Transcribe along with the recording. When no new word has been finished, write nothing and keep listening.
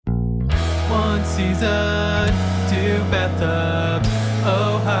season 2 bathtub.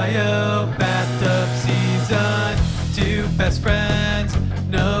 Ohio bathtub season 2. Best friends,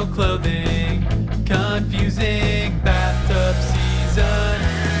 no clothing. Confusing bathtub season.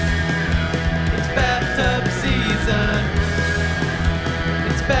 It's bathtub season.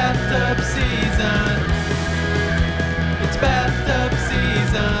 It's bathtub season. It's bathtub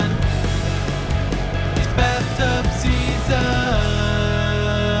season. It's bathtub season.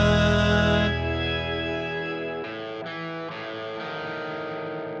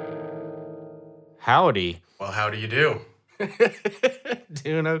 Howdy. Well, how do you do?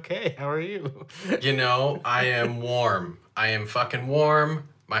 Doing okay. How are you? You know, I am warm. I am fucking warm.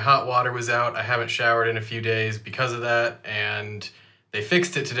 My hot water was out. I haven't showered in a few days because of that, and they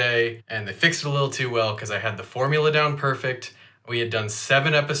fixed it today, and they fixed it a little too well because I had the formula down perfect. We had done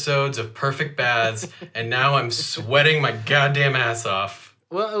 7 episodes of perfect baths, and now I'm sweating my goddamn ass off.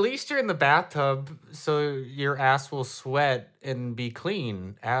 Well, at least you're in the bathtub, so your ass will sweat and be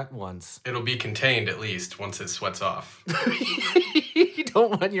clean at once. It'll be contained at least once it sweats off. You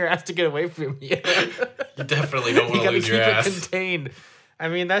don't want your ass to get away from you. You definitely don't want to lose your ass. You gotta keep it contained. I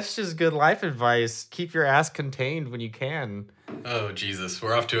mean, that's just good life advice. Keep your ass contained when you can. Oh, Jesus.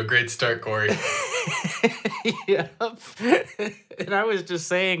 We're off to a great start, Corey. Yep. And I was just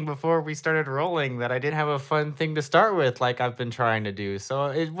saying before we started rolling that I did have a fun thing to start with, like I've been trying to do. So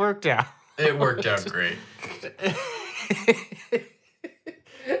it worked out. It worked out great.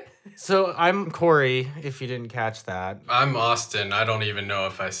 So I'm Corey, if you didn't catch that. I'm Austin. I don't even know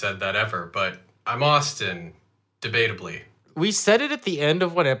if I said that ever, but I'm Austin, debatably. We said it at the end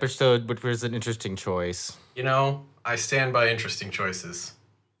of one episode, which was an interesting choice. You know, I stand by interesting choices.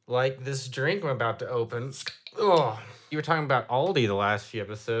 Like this drink I'm about to open. Oh, you were talking about Aldi the last few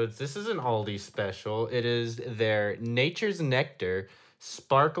episodes. This is an Aldi special. It is their Nature's Nectar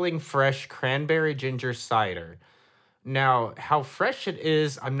Sparkling Fresh Cranberry Ginger Cider. Now, how fresh it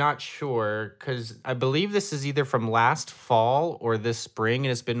is, I'm not sure, because I believe this is either from last fall or this spring,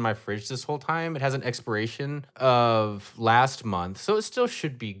 and it's been in my fridge this whole time. It has an expiration of last month, so it still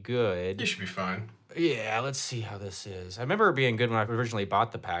should be good. You should be fine. Yeah, let's see how this is. I remember it being good when I originally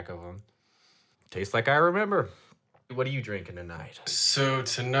bought the pack of them. Tastes like I remember. What are you drinking tonight? So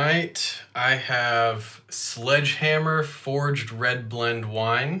tonight, I have Sledgehammer Forged Red Blend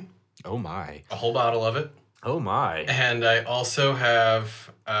wine. Oh, my. A whole bottle of it. Oh, my. And I also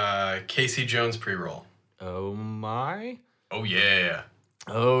have Casey Jones pre-roll. Oh, my. Oh, yeah.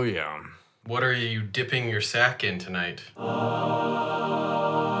 Oh, yeah. What are you dipping your sack in tonight?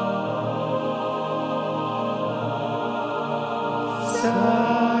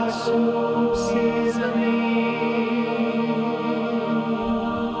 Sack soup seasoning.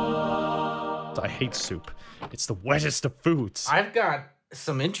 I hate soup. It's the wettest of foods. I've got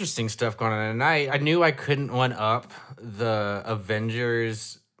some interesting stuff going on tonight. I knew I couldn't one-up the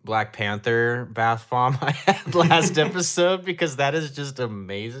Avengers Black Panther bath bomb I had last episode because that is just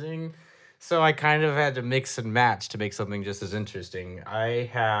amazing. So I kind of had to mix and match to make something just as interesting. I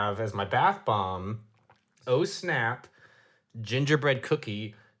have as my bath bomb, Oh Snap, gingerbread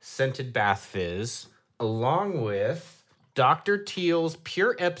cookie, scented bath fizz, along with Dr. Teal's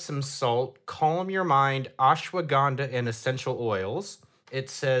Pure Epsom Salt, Calm Your Mind, Ashwagandha, and Essential Oils. It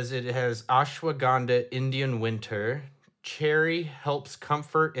says it has Ashwagandha Indian Winter. Cherry helps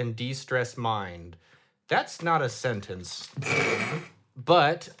comfort and de-stress mind. That's not a sentence.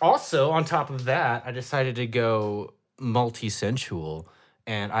 But also, on top of that, I decided to go multi-sensual,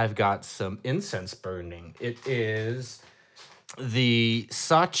 and I've got some incense burning. It is the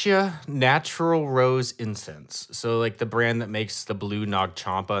Satya Natural Rose Incense. So, like, the brand that makes the blue Nag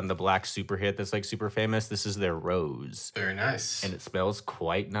Champa and the black super hit that's, like, super famous, this is their rose. Very nice. And it smells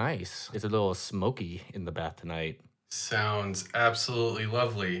quite nice. It's a little smoky in the bath tonight. Sounds absolutely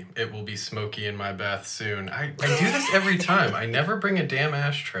lovely. It will be smoky in my bath soon. I do this every time. I never bring a damn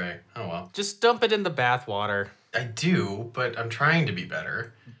ashtray. Oh, well. Just dump it in the bath water. I do, but I'm trying to be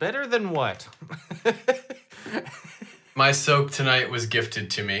better. Better than what? My soak tonight was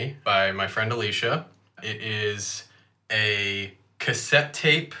gifted to me by my friend Alicia. It is a cassette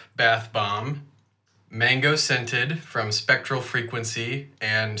tape bath bomb, mango scented from Spectral Frequency,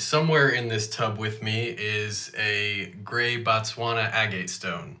 and somewhere in this tub with me is a gray Botswana agate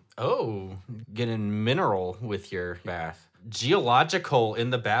stone. Oh, getting mineral with your bath. Geological in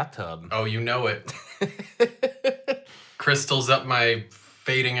the bathtub. Oh, you know it. Crystals up my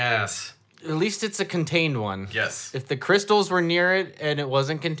fading ass. At least it's a contained one. Yes. If the crystals were near it and it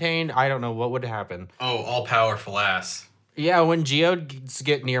wasn't contained, I don't know what would happen. Oh, all-powerful ass. Yeah, when geodes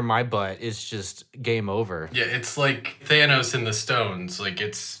get near my butt, it's just game over. Yeah, it's like Thanos in the Stones. Like,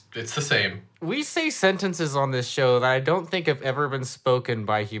 it's the same. We say sentences on this show that I don't think have ever been spoken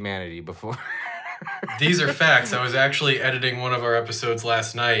by humanity before. These are facts. I was actually editing one of our episodes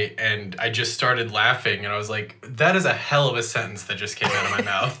last night, and I just started laughing, and I was like, that is a hell of a sentence that just came out of my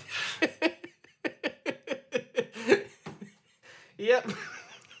mouth. Yep.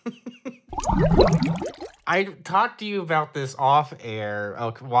 I talked to you about this off air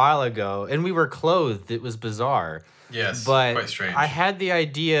a while ago, and we were clothed. It was bizarre. Yes, But quite strange. I had the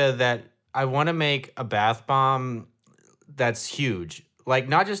idea that I want to make a bath bomb that's huge. Like,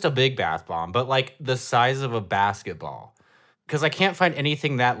 not just a big bath bomb, but like the size of a basketball. Because I can't find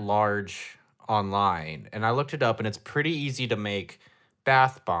anything that large online. And I looked it up, and it's pretty easy to make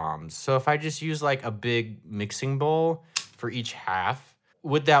bath bombs. So if I just use like a big mixing bowl for each half,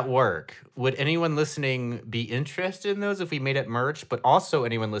 would that work? Would anyone listening be interested in those if we made it merch? But also,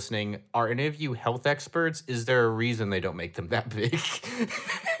 anyone listening, are any of you health experts? Is there a reason they don't make them that big?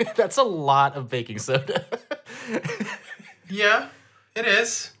 That's a lot of baking soda. Yeah, it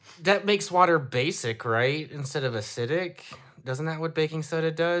is. That makes water basic, right? Instead of acidic. Doesn't that what baking soda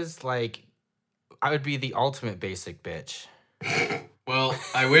does? Like, I would be the ultimate basic bitch. Well,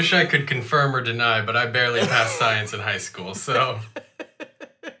 I wish I could confirm or deny, but I barely passed science in high school, so...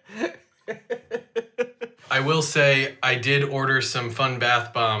 I will say I did order some fun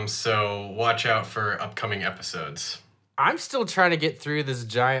bath bombs, so watch out for upcoming episodes. I'm still trying to get through this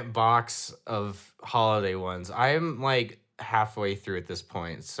giant box of holiday ones. I am like halfway through at this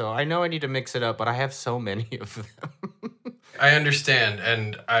point, so I know I need to mix it up, but I have so many of them. I understand,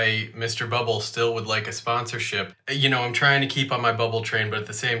 and Mr. Bubble, still would like a sponsorship. You know, I'm trying to keep on my bubble train, but at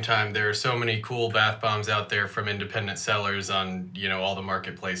the same time, there are so many cool bath bombs out there from independent sellers on, you know, all the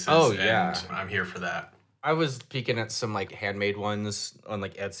marketplaces. Oh, yeah. And I'm here for that. I was peeking at some like handmade ones on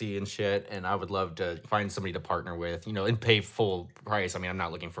like Etsy and shit, and I would love to find somebody to partner with, you know, and pay full price. I mean, I'm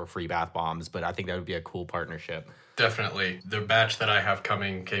not looking for free bath bombs, but I think that would be a cool partnership. Definitely. The batch that I have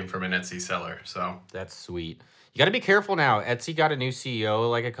coming came from an Etsy seller, so. That's sweet. You got to be careful now. Etsy got a new CEO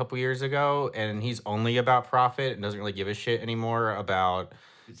like a couple years ago, and he's only about profit and doesn't really give a shit anymore about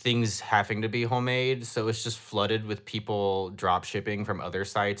things having to be homemade. So it's just flooded with people drop shipping from other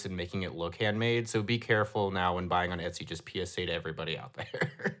sites and making it look handmade. So be careful now when buying on Etsy. Just PSA to everybody out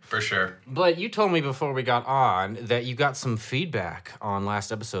there. For sure. But you told me before we got on that you got some feedback on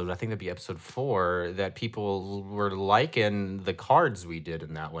last episode. I think that'd be episode 4, that people were liking the cards we did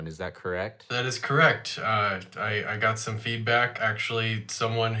in that one. Is that correct? That is correct. I got some feedback. Actually,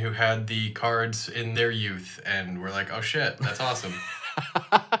 someone who had the cards in their youth, and we're like, oh shit, that's awesome.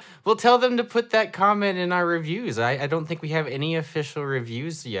 Well, tell them to put that comment in our reviews. I don't think we have any official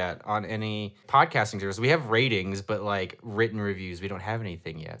reviews yet on any podcasting service. We have ratings, but like written reviews, we don't have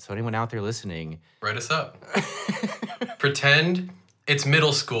anything yet. So anyone out there listening, Write us up. Pretend it's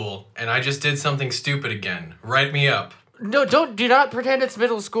middle school and I just did something stupid again. Write me up. No, do not pretend it's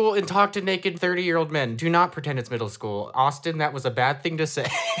middle school and talk to naked 30-year-old men. Do not pretend it's middle school. Austin, that was a bad thing to say.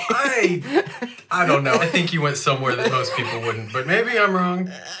 I don't know. I think you went somewhere that most people wouldn't, but maybe I'm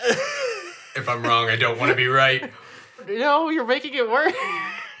wrong. If I'm wrong, I don't want to be right. No, you're making it worse.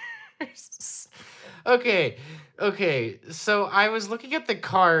 Okay, so I was looking at the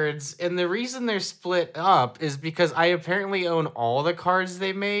cards, and the reason they're split up is because I apparently own all the cards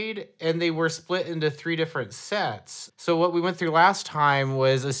they made, and they were split into 3 different sets. So what we went through last time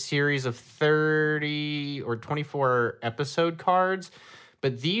was a series of 30 or 24 episode cards,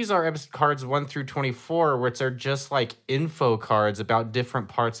 but these are cards 1 through 24, which are just like info cards about different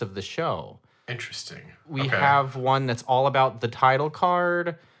parts of the show. Interesting. We Okay. have one that's all about the title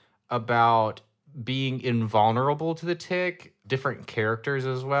card, about being invulnerable to the tick, different characters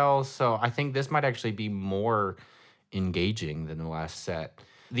as well. So I think this might actually be more engaging than the last set.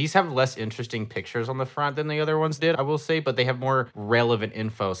 These have less interesting pictures on the front than the other ones did, I will say, but they have more relevant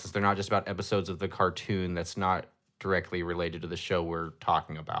info since they're not just about episodes of the cartoon that's not directly related to the show we're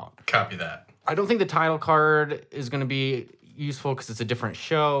talking about. Copy that. I don't think the title card is going to be useful because it's a different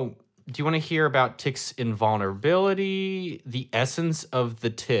show. Do you want to hear about Tick's invulnerability, the essence of the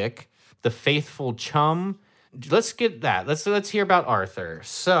tick, the faithful chum? Let's get that. Let's hear about Arthur.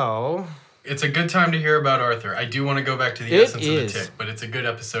 So It's a good time to hear about Arthur. I do want to go back to the It essence is. of the tick, but it's a good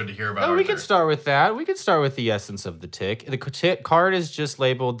episode to hear about Arthur. we could start with that. We could start with the essence of the tick. The card is just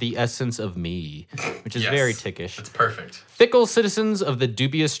labeled the essence of me, which is Yes. very tickish. It's perfect. Fickle citizens of the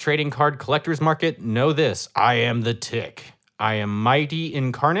dubious trading card collector's market know this. I am the tick. I am mighty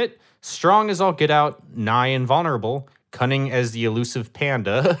incarnate, strong as all get out, nigh invulnerable, cunning as the elusive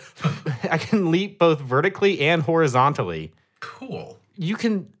panda. I can leap both vertically and horizontally. Cool. You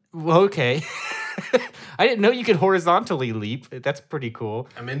can, okay. I didn't know you could horizontally leap. That's pretty cool.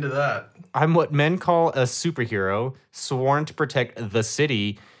 I'm into that. I'm what men call a superhero, sworn to protect the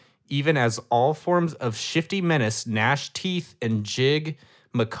city, even as all forms of shifty menace gnash teeth and jig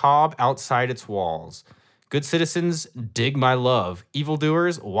macabre outside its walls. Good citizens, dig my love.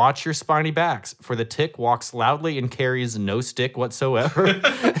 Evildoers, watch your spiny backs, for the tick walks loudly and carries no stick whatsoever.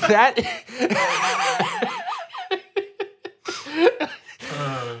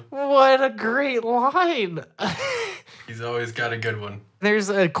 What a great line. He's always got a good one. There's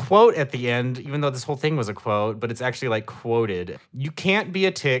a quote at the end, even though this whole thing was a quote, but it's actually like quoted. You can't be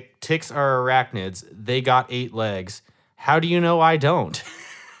a tick. Ticks are arachnids. They got 8 legs. How do you know I don't?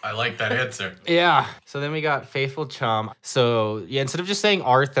 I like that answer. Yeah. So then we got Faithful Chum. So yeah, instead of just saying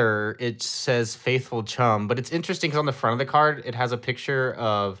Arthur, it says Faithful Chum. But it's interesting because on the front of the card, it has a picture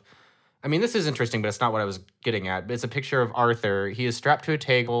of, I mean, this is interesting, but it's not what I was getting at. But it's a picture of Arthur. He is strapped to a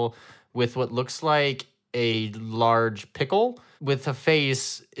table with what looks like a large pickle with a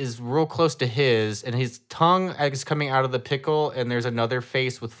face is real close to his, and his tongue is coming out of the pickle, and there's another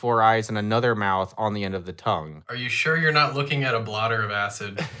face with 4 eyes and another mouth on the end of the tongue. Are you sure you're not looking at a blotter of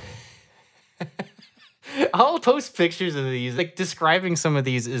acid? I'll post pictures of these. Like, describing some of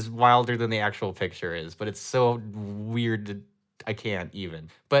these is wilder than the actual picture is, but it's so weird that I can't even.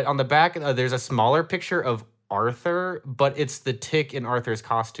 But on the back, there's a smaller picture of Arthur, but it's the tick in Arthur's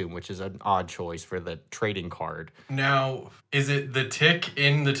costume, which is an odd choice for the trading card. Now, is it the tick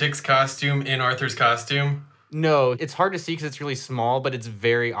in the tick's costume in Arthur's costume? No, it's hard to see because it's really small, but it's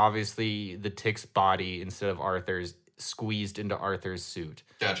very obviously the tick's body instead of Arthur's squeezed into Arthur's suit.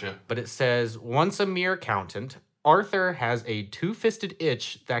 Gotcha. But it says, once a mere accountant, Arthur has a 2-fisted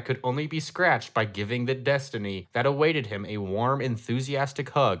itch that could only be scratched by giving the destiny that awaited him a warm,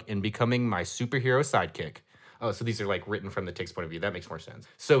 enthusiastic hug in becoming my superhero sidekick. Oh, so these are like written from the tick's point of view. That makes more sense.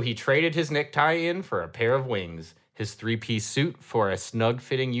 So he traded his necktie in for a pair of wings, his 3-piece suit for a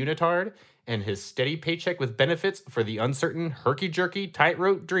snug-fitting unitard, and his steady paycheck with benefits for the uncertain, herky-jerky,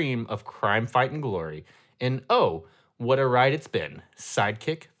 tightrope dream of crime, fight, and glory. And oh, what a ride it's been.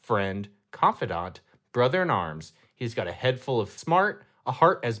 Sidekick, friend, confidant, brother in arms. He's got a head full of smart, a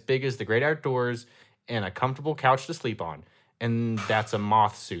heart as big as the great outdoors, and a comfortable couch to sleep on. And that's a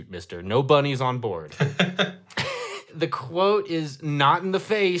moth suit, mister. No bunnies on board. The quote is, not in the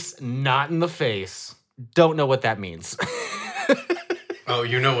face, not in the face. Don't know what that means. Oh,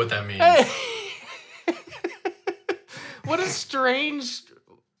 you know what that means. What a strange...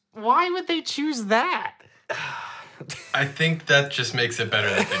 Why would they choose that? I think that just makes it better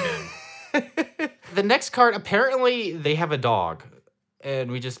that they did. The next card, apparently they have a dog. And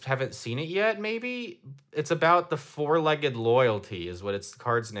we just haven't seen it yet, maybe? It's about the 4-legged loyalty is what its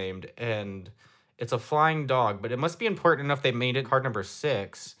card's named. And it's a flying dog, but it must be important enough they made it card number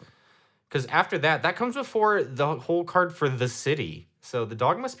 6. Because after that, that comes before the whole card for the city. So the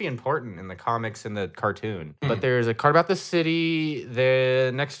dog must be important in the comics and the cartoon. But there's a card about the city.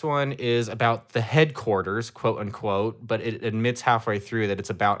 The next one is about the headquarters, quote unquote. But it admits halfway through that it's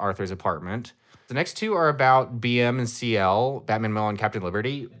about Arthur's apartment. The next 2 are about BM and CL, Batman Mel and Captain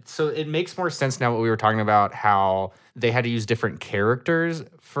Liberty. So it makes more sense now what we were talking about, how they had to use different characters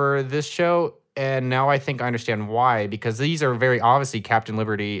for this show. And now I think I understand why, because these are very obviously Captain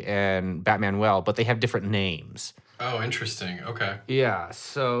Liberty and Batman Well, but they have different names. Oh, interesting. Okay. Yeah,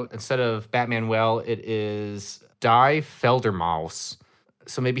 so instead of Batman Well, it is Die Feldermaus.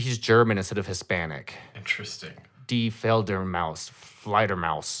 So maybe he's German instead of Hispanic. Interesting. Die Feldermaus,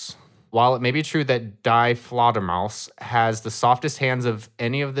 Flightermaus. While it may be true that Die Flaudermaus has the softest hands of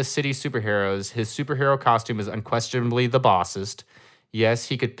any of the city superheroes, his superhero costume is unquestionably the bossest. Yes,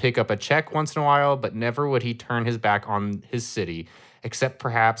 he could pick up a check once in a while, but never would he turn his back on his city, except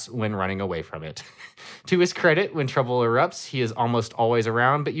perhaps when running away from it. To his credit, when trouble erupts, he is almost always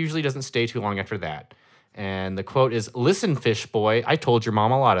around, but usually doesn't stay too long after that. And the quote is, "Listen, fish boy, I told your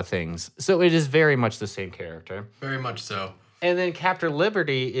mom a lot of things." So it is very much the same character. Very much so. And then Captain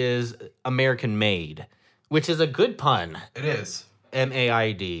Liberty is American Made, which is a good pun. It is.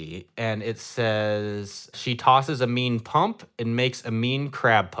 MAID. And it says, she tosses a mean pump and makes a mean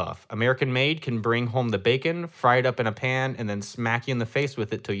crab puff. American Made can bring home the bacon, fry it up in a pan, and then smack you in the face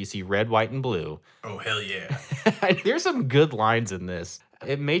with it till you see red, white, and blue. Oh, hell yeah. There's some good lines in this.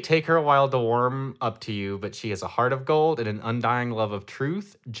 It may take her a while to warm up to you, but she has a heart of gold and an undying love of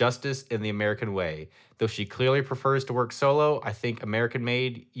truth, justice, and the American way. Though she clearly prefers to work solo, I think American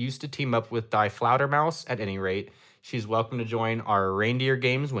Made used to team up with Die Flaudermaus at any rate. She's welcome to join our reindeer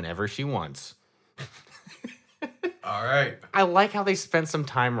games whenever she wants. All right. I like how they spent some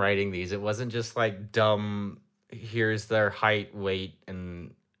time writing these. It wasn't just like dumb, here's their height, weight,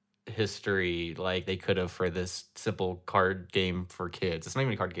 and history like they could have for this simple card game for kids. It's not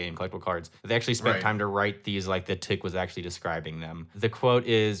even a card game, collectible cards. They actually spent Right. time to write these like the Tick was actually describing them. The quote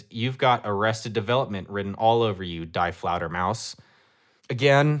is, "You've got Arrested Development written all over you, Die Flouter Mouse."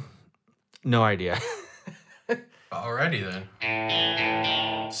 Again, no idea. Alrighty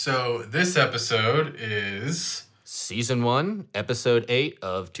then. So this episode is Season 1, Episode 8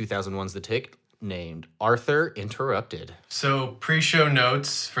 of 2001's The Tick, named Arthur Interrupted. So, pre-show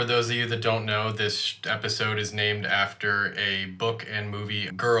notes, for those of you that don't know, this episode is named after a book and movie,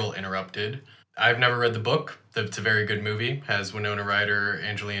 Girl Interrupted. I've never read the book. It's a very good movie. Has Winona Ryder,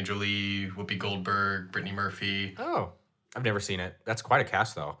 Angelina Jolie, Whoopi Goldberg, Brittany Murphy. Oh, I've never seen it. That's quite a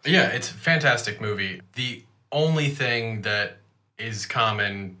cast, though. Yeah, it's a fantastic movie. The only thing that is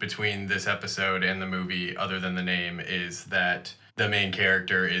common between this episode and the movie, other than the name, is that the main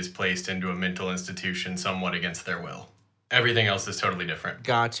character is placed into a mental institution somewhat against their will. Everything else is totally different.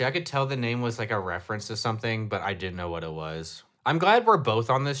 Gotcha. I could tell the name was like a reference to something, but I didn't know what it was. I'm glad we're both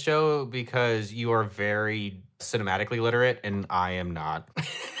on this show because you are very cinematically literate and I am not.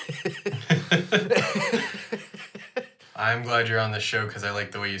 I'm glad you're on this show because I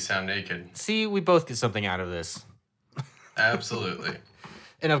like the way you sound naked. See, we both get something out of this. Absolutely.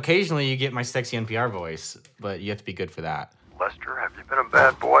 And occasionally you get my sexy NPR voice, but you have to be good for that. Lester, have you been a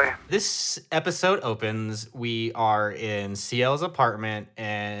bad boy? This episode opens. We are in CL's apartment,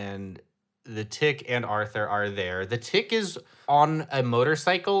 and the Tick and Arthur are there. The Tick is on a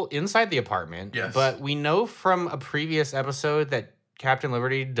motorcycle inside the apartment. Yes. But we know from a previous episode that Captain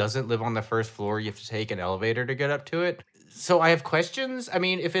Liberty doesn't live on the first floor. You have to take an elevator to get up to it. So I have questions. I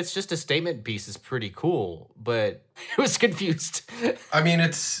mean, if it's just a statement piece, it's pretty cool, but I was confused. I mean,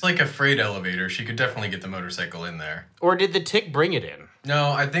 it's like a freight elevator. She could definitely get the motorcycle in there. Or did the Tick bring it in?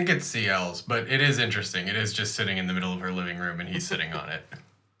 No, I think it's CL's, but it is interesting. It is just sitting in the middle of her living room and he's sitting on it.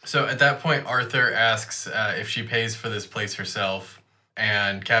 So at that point, Arthur asks if she pays for this place herself,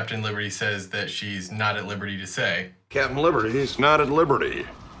 and Captain Liberty says that she's not at liberty to say. Captain Liberty's not at liberty.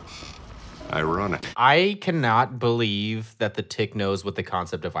 Ironic. I cannot believe that the Tick knows what the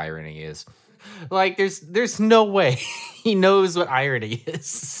concept of irony is. Like, there's no way he knows what irony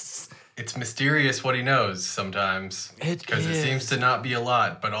is. It's mysterious what he knows sometimes. Because it seems to not be a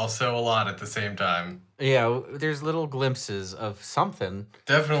lot, but also a lot at the same time. Yeah, there's little glimpses of something.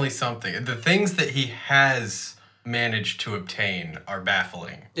 Definitely something. The things that he has managed to obtain are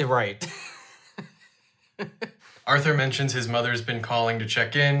baffling. Right. Arthur mentions his mother's been calling to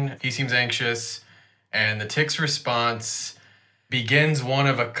check in. He seems anxious, and the Tick's response begins one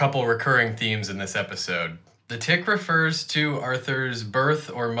of a couple recurring themes in this episode. The Tick refers to Arthur's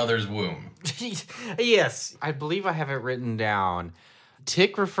birth or mother's womb. Yes, I believe I have it written down.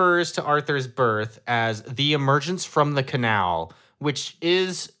 Tick refers to Arthur's birth as the emergence from the canal, which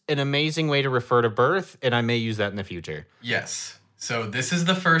is an amazing way to refer to birth, and I may use that in the future. Yes. So this is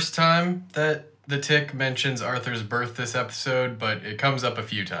the first time that the Tick mentions Arthur's birth this episode, but it comes up a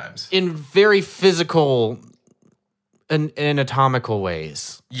few times. In very physical and anatomical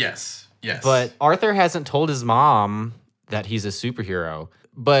ways. Yes. Yes. But Arthur hasn't told his mom that he's a superhero.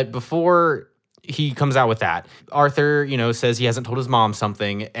 But before he comes out with that, Arthur, says he hasn't told his mom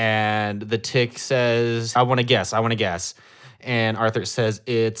something, and the Tick says, I want to guess. And Arthur says,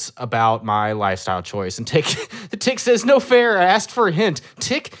 it's about my lifestyle choice. And the Tick says, no fair, I asked for a hint.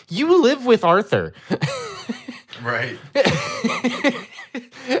 Tick, you live with Arthur. Right.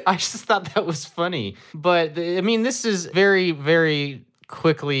 I just thought that was funny. But, this is very, very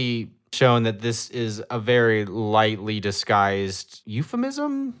quickly shown that this is a very lightly disguised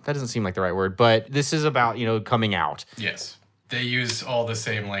euphemism. That doesn't seem like the right word, but this is about, coming out. Yes. They use all the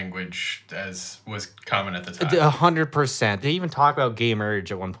same language as was common at the time. 100%. They even talk about gay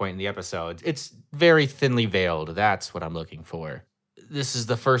marriage at one point in the episode. It's very thinly veiled. That's what I'm looking for. This is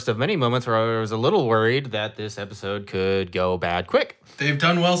the first of many moments where I was a little worried that this episode could go bad quick. They've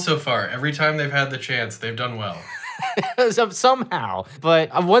done well so far. Every time they've had the chance, they've done well. Somehow.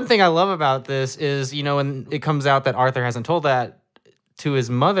 But one thing I love about this is, when it comes out that Arthur hasn't told that to his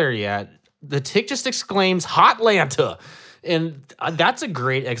mother yet, the Tick just exclaims, Hotlanta! And that's a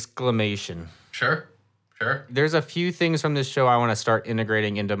great exclamation. Sure. There's a few things from this show I want to start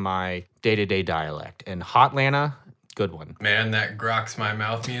integrating into my day-to-day dialect. And Hotlanta, good one. Man, that grokks my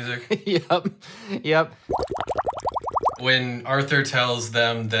mouth music. Yep. When Arthur tells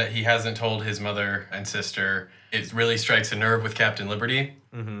them that he hasn't told his mother and sister, it really strikes a nerve with Captain Liberty.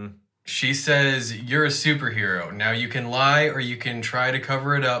 Mm-hmm. She says, "You're a superhero. Now you can lie or you can try to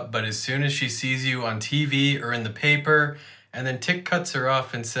cover it up, but as soon as she sees you on TV or in the paper," and then Tick cuts her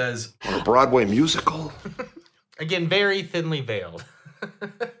off and says, On a Broadway musical? Again, very thinly veiled.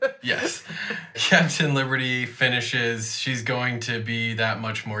 yes. Captain Liberty finishes. She's going to be that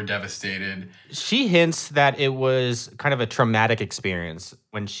much more devastated. She hints that it was kind of a traumatic experience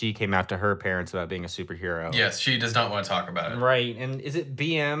when she came out to her parents about being a superhero. Yes, she does not want to talk about it. Right. And is it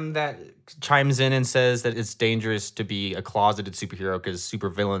BM that chimes in and says that it's dangerous to be a closeted superhero because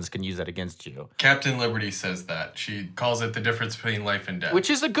supervillains can use that against you? Captain Liberty says that. She calls it the difference between life and death. Which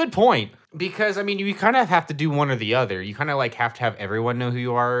is a good point because, I mean, you kind of have to do one or the other. You kind of like have to have everyone know who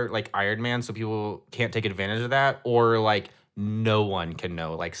you are, like Iron Man, so people can't take advantage of that, or like no one can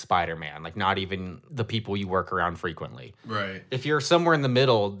know, like Spider-Man, like not even the people you work around frequently. Right. If you're somewhere in the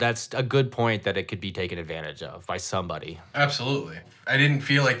middle, that's a good point that it could be taken advantage of by somebody. Absolutely. I didn't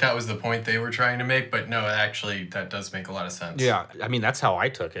feel like that was the point they were trying to make, but no, actually, that does make a lot of sense. Yeah, I mean, that's how I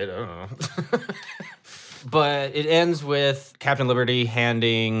took it. I don't know. But it ends with Captain Liberty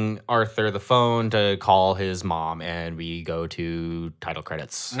handing Arthur the phone to call his mom, and we go to title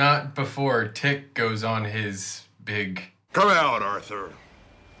credits. Not before Tick goes on his big... Come out, Arthur.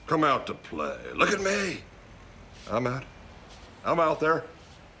 Come out to play. Look at me. I'm out there.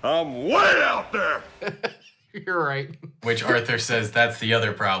 I'm way out there. You're right. Which Arthur says that's the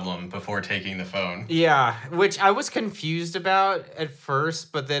other problem before taking the phone. Yeah, which I was confused about at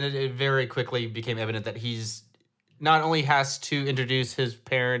first, but then it very quickly became evident that he's not only has to introduce his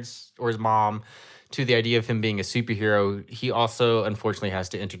parents or his mom to the idea of him being a superhero, he also unfortunately has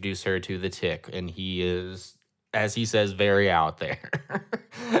to introduce her to the Tick, and he is, as he says, very out there.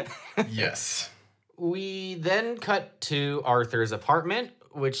 Yes. We then cut to Arthur's apartment,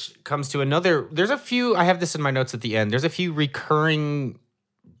 which comes to another... There's a few... I have this in my notes at the end. There's a few recurring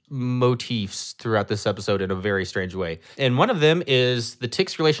motifs throughout this episode in a very strange way. And one of them is the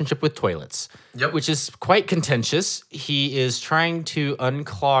Tick's relationship with toilets, which is quite contentious. He is trying to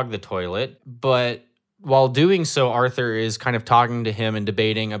unclog the toilet, but while doing so, Arthur is kind of talking to him and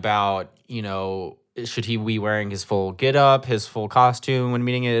debating about, you know, should he be wearing his full get-up, his full costume when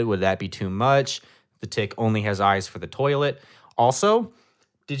meeting it? Would that be too much? The Tick only has eyes for the toilet. Also...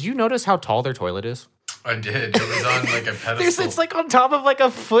 Did you notice how tall their toilet is? I did. It was on like a pedestal. It's like on top of like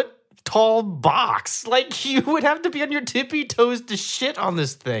a foot tall box. Like you would have to be on your tippy toes to shit on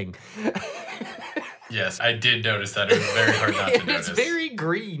this thing. Yes, I did notice that. It was very hard not to notice. It's very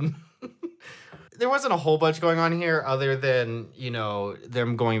green. There wasn't a whole bunch going on here other than, you know,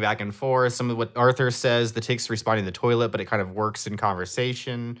 them going back and forth. Some of what Arthur says, the Tick's responding to the toilet, but it kind of works in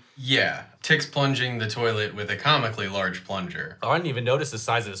conversation. Yeah. Tick's plunging the toilet with a comically large plunger. Oh, I didn't even notice the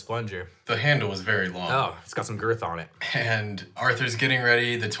size of this plunger. The handle was very long. Oh, it's got some girth on it. And Arthur's getting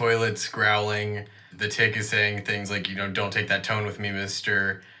ready. The toilet's growling. The Tick is saying things like, you know, don't take that tone with me,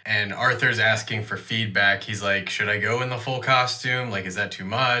 mister. And Arthur's asking for feedback. He's like, should I go in the full costume? Like, is that too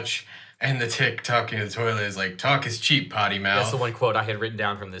much? And the Tick talking to the toilet is like, talk is cheap, potty mouth. That's the one quote I had written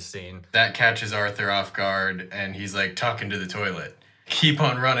down from this scene. That catches Arthur off guard, and he's like, talking to the toilet. Keep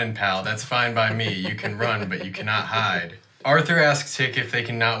on running, pal. That's fine by me. You can run, but you cannot hide. Arthur asks Tick if they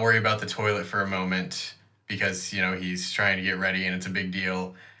can not worry about the toilet for a moment because, you know, he's trying to get ready and it's a big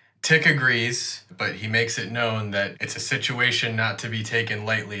deal. Tick agrees, but he makes it known that it's a situation not to be taken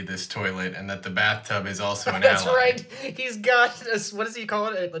lightly, this toilet, and that the bathtub is also an That's ally. right. He's got, what does he call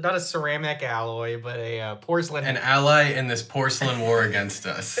it? Not a ceramic alloy, but a porcelain. An ally in this porcelain war against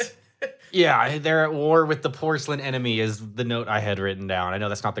us. Yeah, they're at war with the porcelain enemy is the note I had written down. I know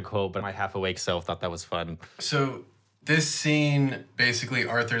that's not the quote, but my half-awake self thought that was fun. So this scene, basically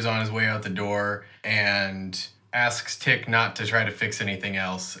Arthur's on his way out the door and asks Tick not to try to fix anything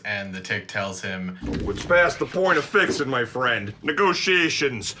else, and the Tick tells him, It's past the point of fixing, my friend.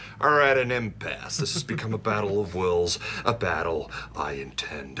 Negotiations are at an impasse. This has become a battle of wills, a battle I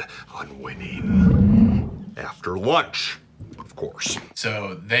intend on winning. After lunch, of course.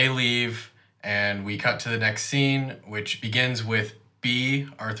 So they leave, and we cut to the next scene, which begins with B,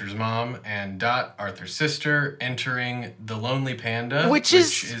 Arthur's mom, and Dot, Arthur's sister, entering the Lonely Panda, Which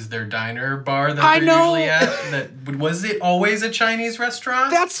is their diner bar that I they're know. usually at. Was it always a Chinese restaurant?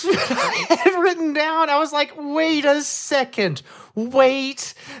 That's what I had written down. I was like, wait a second.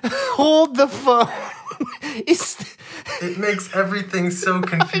 Wait. Hold the phone. It makes everything so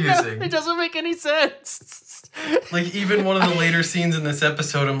confusing. It doesn't make any sense. Like, even one of the later scenes in this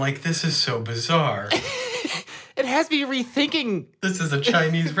episode, I'm like, this is so bizarre. It has me rethinking. This is a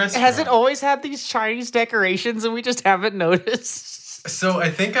Chinese restaurant. Has it always had these Chinese decorations and we just haven't noticed? So I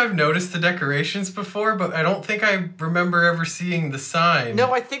think I've noticed the decorations before, but I don't think I remember ever seeing the sign.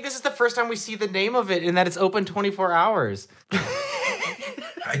 No, I think this is the first time we see the name of it and that it's open 24 hours.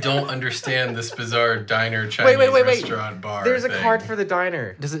 I don't understand this bizarre diner Chinese restaurant bar. There's a thing. card for the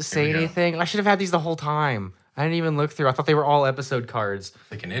diner. Does it say we go. anything? I should have had these the whole time. I didn't even look through. I thought they were all episode cards.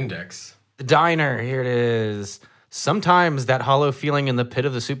 Like an index. The diner, here it is. Sometimes that hollow feeling in the pit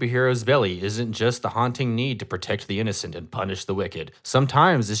of the superhero's belly isn't just the haunting need to protect the innocent and punish the wicked.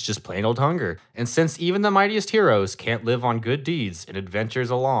 Sometimes it's just plain old hunger. And since even the mightiest heroes can't live on good deeds and adventures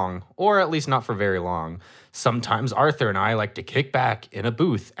along, or at least not for very long, sometimes Arthur and I like to kick back in a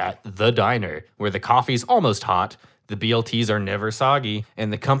booth at the diner, where the coffee's almost hot, the BLTs are never soggy,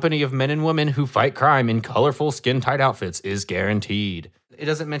 and the company of men and women who fight crime in colorful skin-tight outfits is guaranteed. It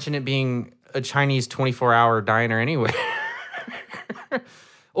doesn't mention it being a Chinese 24-hour diner anywhere.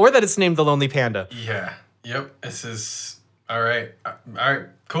 Or that it's named the Lonely Panda. Yeah. Yep. This is... All right. All right.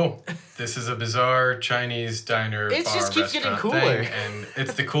 Cool. This is a bizarre Chinese diner. It bar, just keeps getting restaurant cooler. thing, and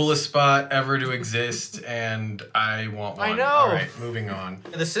it's the coolest spot ever to exist, and I want one. I know. All right. Moving on.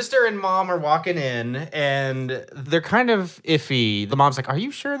 The sister and mom are walking in, and they're kind of iffy. The mom's like, "Are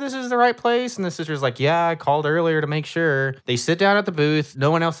you sure this is the right place?" And the sister's like, "Yeah, I called earlier to make sure." They sit down at the booth.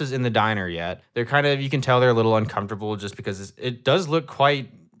 No one else is in the diner yet. They're kind of, you can tell they're a little uncomfortable just because it does look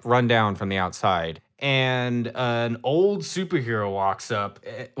quite run down from the outside. And an old superhero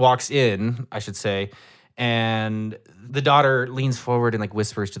walks in, I should say, and the daughter leans forward and like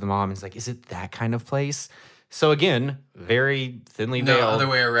whispers to the mom and is like, "Is it that kind of place?" So again, very thinly veiled. No, other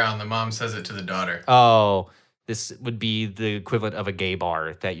way around. The mom says it to the daughter. Oh, this would be the equivalent of a gay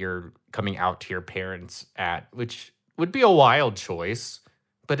bar that you're coming out to your parents at, which would be a wild choice,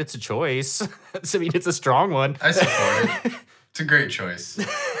 but it's a choice. I mean, it's a strong one. I support it. It's a great choice.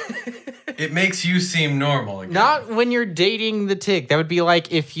 It makes you seem normal again. Not when you're dating the tick. That would be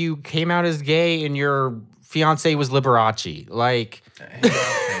like if you came out as gay and your fiance was Liberace. Like, Okay,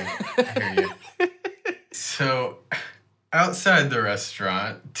 I hear you. So, outside the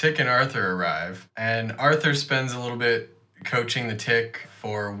restaurant, Tick and Arthur arrive, and Arthur spends a little bit coaching the Tick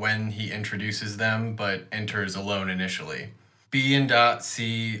for when he introduces them, but enters alone initially. B and Dot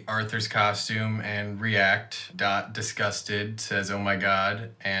see Arthur's costume and react. Dot, disgusted, says, "Oh my god,"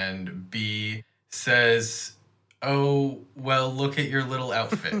 and B says, "Oh, well, look at your little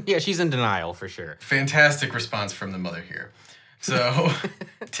outfit." yeah, she's in denial for sure. Fantastic response from the mother here. So,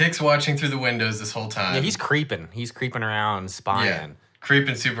 Tick's watching through the windows this whole time. Yeah, he's creeping. He's creeping around, spying. Yeah,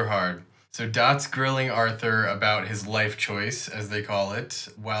 creeping super hard. So Dot's grilling Arthur about his life choice, as they call it,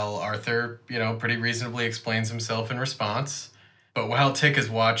 while Arthur, pretty reasonably explains himself in response. But while Tick is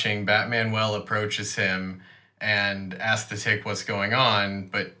watching, Batman approaches him and asks the Tick what's going on,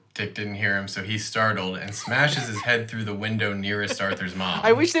 but Tick didn't hear him, so he's startled and smashes his head through the window nearest Arthur's mom.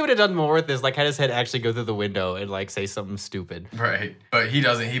 I wish they would have done more with this, like had his head actually go through the window and like say something stupid. Right. But he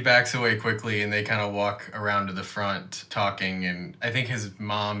doesn't. He backs away quickly, and they kind of walk around to the front talking, and I think his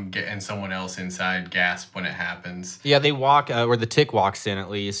mom and someone else inside gasp when it happens. Yeah, they walk, or the Tick walks in at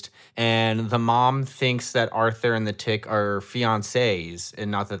least, and the mom thinks that Arthur and the Tick are fiancés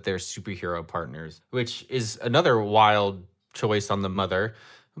and not that they're superhero partners, which is another wild choice on the mother.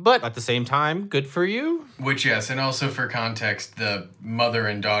 But at the same time, good for you. Which, yes, and also for context, the mother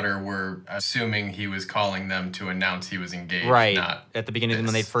and daughter were assuming he was calling them to announce he was engaged. Right. Not at the beginning,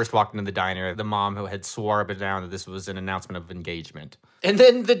 when they first walked into the diner, the mom who had swore up and down that this was an announcement of engagement. And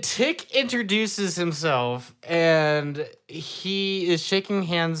then the Tick introduces himself, and he is shaking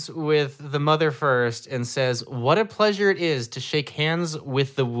hands with the mother first and says, "What a pleasure it is to shake hands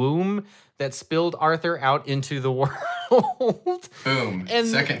with the womb that spilled Arthur out into the world." Boom. And-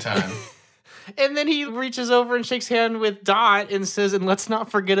 Second time. And then he reaches over and shakes hand with Dot and says, "And let's not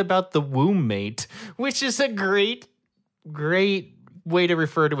forget about the womb mate," which is a great way to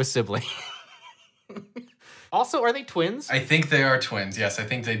refer to a sibling. Also, are they twins? I think they are twins. Yes, I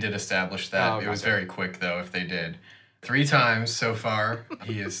think they did establish that. Oh, It was gotcha. very quick, though, if they did. 3 times so far,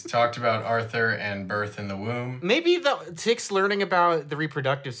 he has talked about Arthur and birth in the womb. Maybe the Tick's learning about the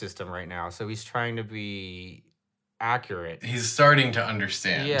reproductive system right now, so he's trying to be accurate. He's starting to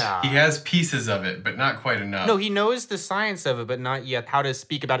understand. Yeah. He has pieces of it, but not quite enough. No, he knows the science of it, but not yet how to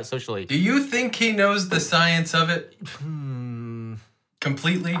speak about it socially. Do you think he knows the science of it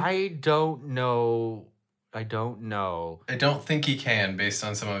completely? I don't know. I don't think he can, based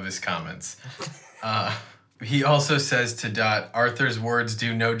on some of his comments. He also says to Dot, "Arthur's words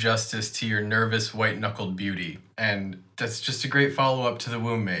do no justice to your nervous, white-knuckled beauty." And that's just a great follow-up to the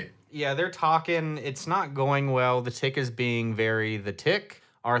womb mate. Yeah, they're talking. It's not going well. The Tick is being very the Tick.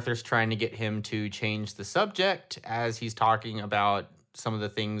 Arthur's trying to get him to change the subject as he's talking about some of the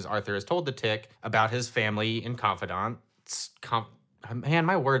things Arthur has told the Tick about his family and confidants. Man,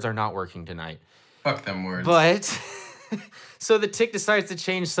 my words are not working tonight. Fuck them words. But so the Tick decides to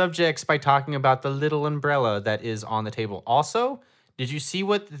change subjects by talking about the little umbrella that is on the table. Also, did you see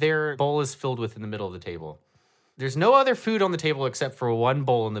what their bowl is filled with in the middle of the table? There's no other food on the table except for one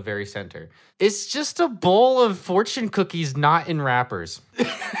bowl in the very center. It's just a bowl of fortune cookies not in wrappers.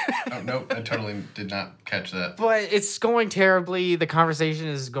 Oh, nope, I totally did not catch that. But it's going terribly. The conversation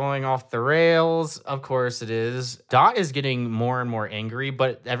is going off the rails. Of course it is. Dot is getting more and more angry,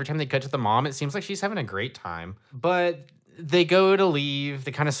 but every time they cut to the mom, it seems like she's having a great time. But they go to leave.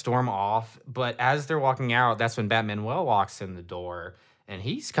 They kind of storm off. But as they're walking out, that's when Batmanuel walks in the door, and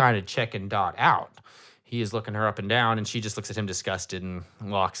he's kind of checking Dot out. He is looking her up and down, and she just looks at him disgusted and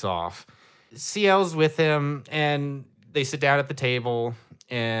walks off. CL's with him, and they sit down at the table,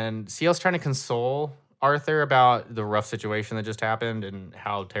 and CL's trying to console Arthur about the rough situation that just happened and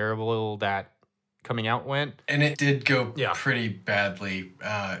how terrible that coming out went. And it did go Yeah. pretty badly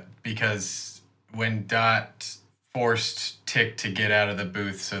because when Dot forced Tick to get out of the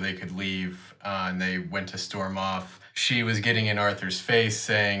booth so they could leave and they went to storm off, she was getting in Arthur's face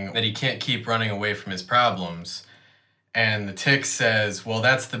saying that he can't keep running away from his problems. And the Tick says, well,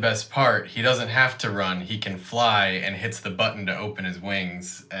 that's the best part. He doesn't have to run. He can fly, and hits the button to open his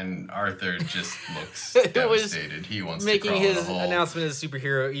wings. And Arthur just looks devastated. He wants to crawl Making in his a hole. announcement as a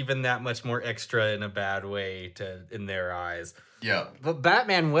superhero even that much more extra in a bad way in their eyes. Yeah. But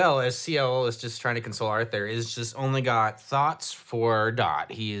Batmanuel, as CL is just trying to console Arthur, is just only got thoughts for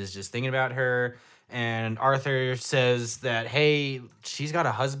Dot. He is just thinking about her. And Arthur says that, hey, she's got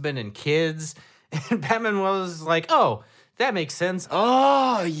a husband and kids. And Batmanuel is like, oh, that makes sense.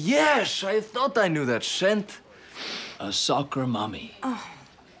 Oh, yes, I thought I knew that scent. A soccer mommy.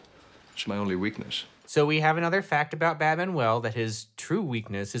 It's my only weakness. So we have another fact about Batmanuel, that his true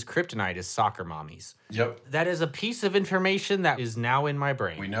weakness, his kryptonite, is soccer mommies. Yep. That is a piece of information that is now in my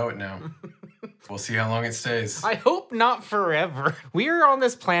brain. We know it now. We'll see how long it stays. I hope not forever. We are on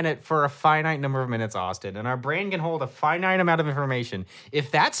this planet for a finite number of minutes, Austin, and our brain can hold a finite amount of information.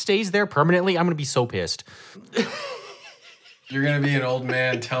 If that stays there permanently, I'm going to be so pissed. You're gonna be an old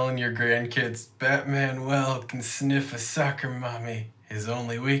man telling your grandkids, Batmanuel can sniff a soccer mommy, his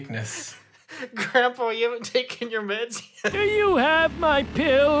only weakness. Grandpa, you haven't taken your meds yet. Do you have my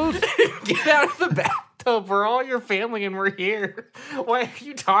pills? Get out of the bathtub. We're all your family and we're here. Why are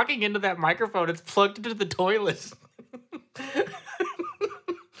you talking into that microphone? It's plugged into the toilet.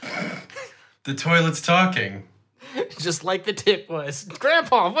 The toilet's talking. Just like the Tick was.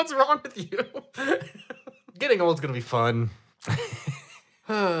 Grandpa, what's wrong with you? Getting old's gonna be fun.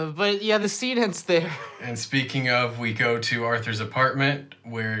 But yeah, the scene ends there. And speaking of, we go to Arthur's apartment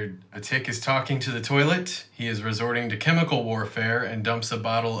where a Tick is talking to the toilet. He is resorting to chemical warfare and dumps a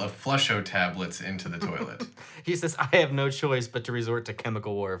bottle of Flusho tablets into the toilet. He says, I have no choice but to resort to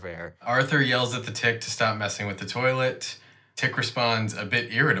chemical warfare. Arthur yells at the Tick to stop messing with the toilet. Tick responds a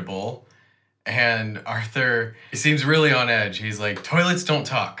bit irritable. And Arthur, he seems really on edge. He's like, toilets don't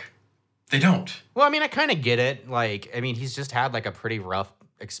talk. They don't. Well, I mean, I kind of get it. He's just had like a pretty rough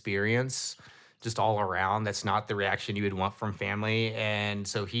experience just all around. That's not the reaction you would want from family. And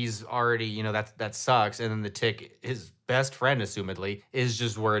so he's already, that sucks. And then the Tick, his best friend, assumedly, is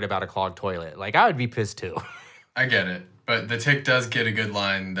just worried about a clogged toilet. Like, I would be pissed too. I get it. But the Tick does get a good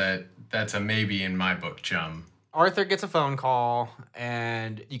line that's a maybe in my book, chum. Arthur gets a phone call,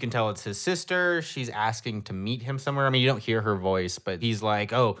 and you can tell it's his sister. She's asking to meet him somewhere. I mean, you don't hear her voice, but he's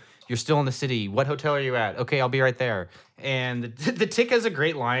like, oh, you're still in the city. What hotel are you at? Okay, I'll be right there. And the Tick has a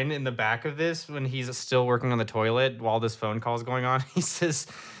great line in the back of this when he's still working on the toilet while this phone call is going on. He says,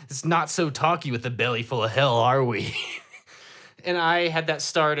 it's not so talky with a belly full of hell, are we? And I had that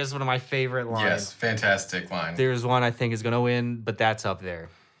start as one of my favorite lines. Yes, fantastic line. There's one I think is going to win, but that's up there.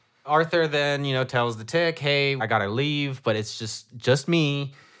 Arthur then, tells the Tick, hey, I gotta leave, but it's just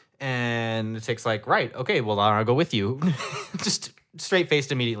me. And the Tick's like, right, okay, well, I'll go with you. Just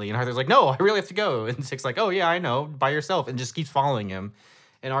straight-faced immediately. And Arthur's like, no, I really have to go. And the Tick's like, oh, yeah, I know, by yourself. And just keeps following him.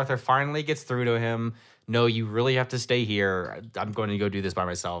 And Arthur finally gets through to him. No, you really have to stay here. I'm going to go do this by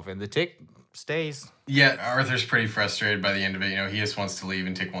myself. And the Tick stays. Yeah, Arthur's pretty frustrated by the end of it. He just wants to leave,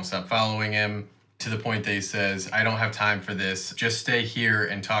 and Tick won't stop following him. To the point that he says, I don't have time for this. Just stay here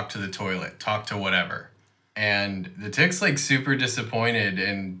and talk to the toilet. Talk to whatever. And the Tick's like super disappointed.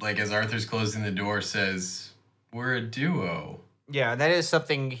 And like as Arthur's closing the door says, we're a duo. Yeah, that is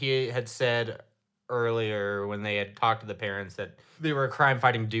something he had said earlier when they had talked to the parents, that they were a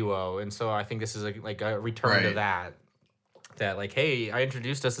crime-fighting duo. And so I think this is like a return to Right. that. that like, hey, I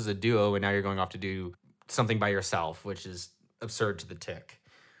introduced us as a duo and now you're going off to do something by yourself, which is absurd to the tick.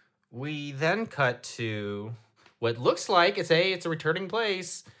 We then cut to what looks like it's a returning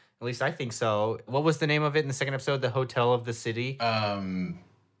place. At least I think so. What was the name of it in the second episode? The Hotel of the City?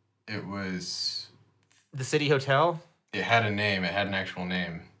 It was... The City Hotel? It had a name. It had an actual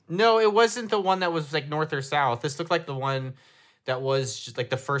name. No, it wasn't the one that was like north or south. This looked like the one that was just like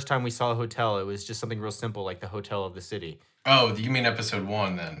the first time we saw a hotel. It was just something real simple, like the Hotel of the City. Oh, you mean episode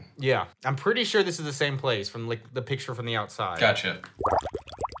 1 then? Yeah. I'm pretty sure this is the same place from like the picture from the outside. Gotcha.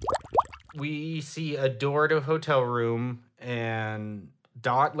 We see a door to a hotel room, and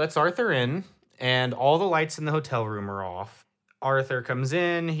Dot lets Arthur in, and all the lights in the hotel room are off. Arthur comes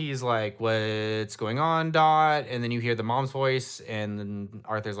in, he's like, what's going on, Dot? And then you hear the mom's voice, and then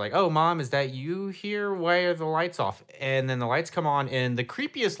Arthur's like, oh, Mom, is that you here? Why are the lights off? And then the lights come on, and the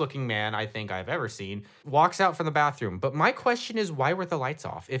creepiest looking man I think I've ever seen walks out from the bathroom. But my question is, why were the lights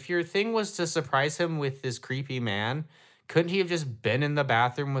off? If your thing was to surprise him with this creepy man, couldn't he have just been in the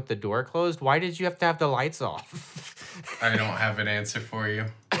bathroom with the door closed? Why did you have to have the lights off? I don't have an answer for you.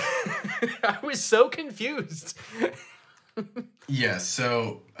 I was so confused. Yes,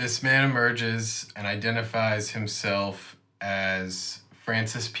 so this man emerges and identifies himself as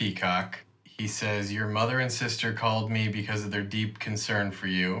Francis Peacock. He says, your mother and sister called me because of their deep concern for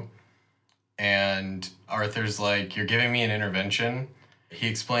you. And Arthur's like, you're giving me an intervention. He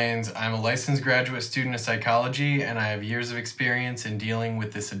explains, I'm a licensed graduate student of psychology, and I have years of experience in dealing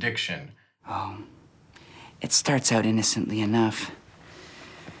with this addiction. Oh, it starts out innocently enough.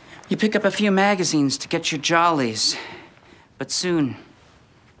 You pick up a few magazines to get your jollies, but soon,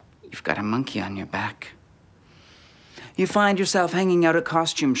 you've got a monkey on your back. You find yourself hanging out at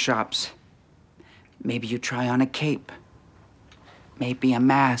costume shops. Maybe you try on a cape, maybe a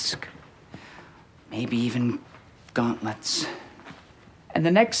mask, maybe even gauntlets. And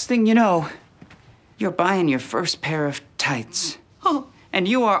the next thing you know, you're buying your first pair of tights. And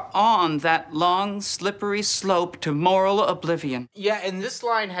you are on that long, slippery slope to moral oblivion. Yeah, and this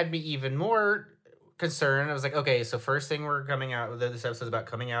line had me even more concerned. I was like, okay, so first thing we're coming out, this episode's about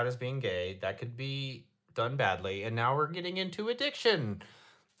coming out as being gay. That could be done badly. And now we're getting into addiction.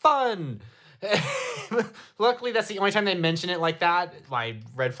 Fun. Luckily, that's the only time they mention it like that. My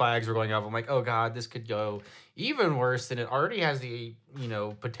red flags were going up. I'm like, oh God, this could go even worse than it already has the,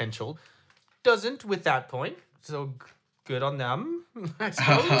 potential. Doesn't with that point. So good on them, I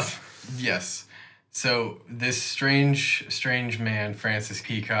suppose. Yes. So this strange man, Francis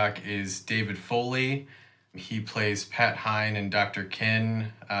Peacock, is David Foley. He plays Pat Hine and Dr.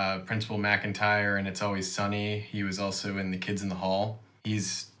 Kin, Principal McIntyre, and It's Always Sunny. He was also in The Kids in the Hall.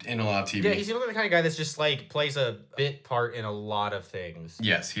 He's in a lot of TV. Yeah, he's the kind of guy that's just like plays a bit part in a lot of things.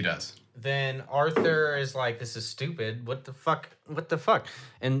 Yes, he does. Then Arthur is like, this is stupid. What the fuck?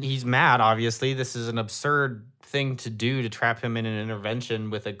 And he's mad, obviously. This is an absurd thing to do to trap him in an intervention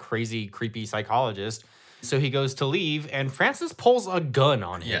with a crazy, creepy psychologist. So he goes to leave, and Francis pulls a gun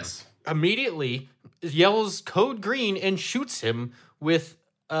on him. Yes. Immediately yells code green and shoots him with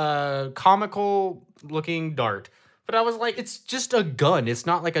a comical-looking dart. But I was like, it's just a gun. It's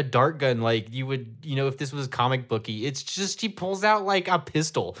not like a dart gun like you would, if this was comic booky. It's just he pulls out like a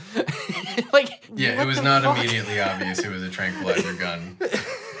pistol. Yeah, it was not immediately obvious it was a tranquilizer gun.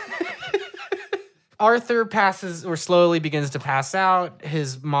 Arthur slowly begins to pass out.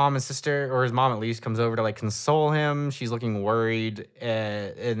 His mom and sister, or his mom at least, comes over to like console him. She's looking worried.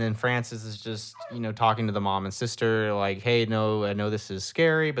 And then Francis is just, talking to the mom and sister like, hey, no, I know this is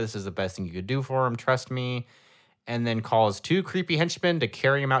scary, but this is the best thing you could do for him. Trust me. And then calls 2 creepy henchmen to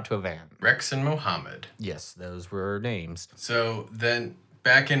carry him out to a van. Rex and Mohammed. Yes, those were names. So then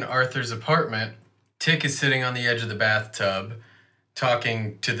back in Arthur's apartment, Tick is sitting on the edge of the bathtub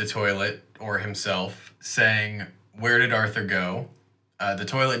talking to the toilet or himself, saying, where did Arthur go? The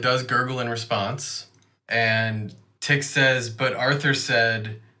toilet does gurgle in response. And Tick says, but Arthur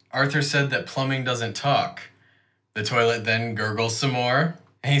said that plumbing doesn't talk. The toilet then gurgles some more.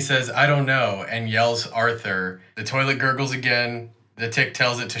 And he says, I don't know, and yells Arthur. The toilet gurgles again. The Tick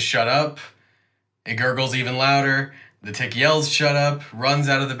tells it to shut up. It gurgles even louder. The Tick yells shut up, runs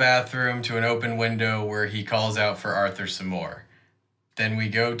out of the bathroom to an open window where he calls out for Arthur some more. Then we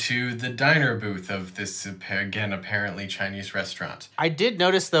go to the diner booth of this, again, apparently Chinese restaurant. I did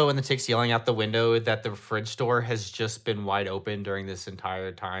notice, though, when the Tick's yelling out the window that the fridge door has just been wide open during this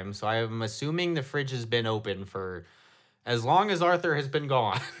entire time. So I am assuming the fridge has been open for as long as Arthur has been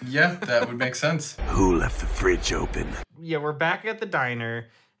gone. Yeah, that would make sense. Who left the fridge open? Yeah, we're back at the diner,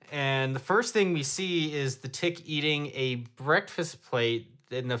 and the first thing we see is the Tick eating a breakfast plate,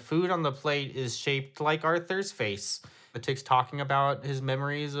 and the food on the plate is shaped like Arthur's face. The Tick's talking about his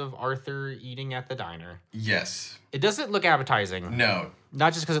memories of Arthur eating at the diner. Yes. It doesn't look appetizing. No.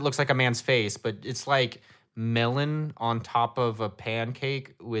 Not just because it looks like a man's face, but it's like melon on top of a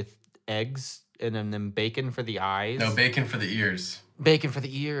pancake with eggs and then bacon for the eyes. No, bacon for the ears. Bacon for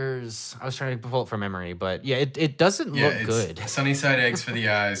the ears. I was trying to pull it from memory, but yeah, it doesn't look it's good. Sunny side eggs for the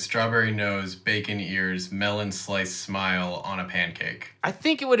eyes, strawberry nose, bacon ears, melon slice smile on a pancake. I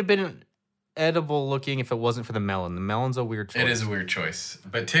think it would have been edible looking if it wasn't for the melon. The melon's a weird choice. It is a weird choice.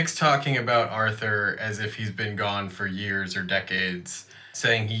 But Tick's talking about Arthur as if he's been gone for years or decades,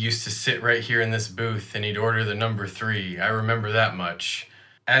 saying he used to sit right here in this booth and he'd order the number 3. I remember that much.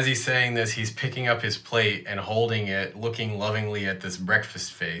 As he's saying this, he's picking up his plate and holding it, looking lovingly at this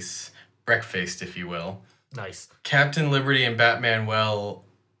breakfast if you will. Nice. Captain Liberty and Batman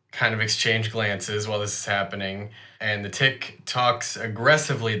kind of exchange glances while this is happening, and the Tick talks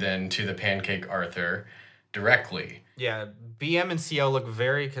aggressively then to the Pancake Arthur directly. Yeah, BM and CO look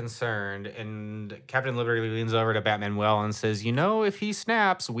very concerned, and Captain Liberty leans over to Batman and says, you know, if he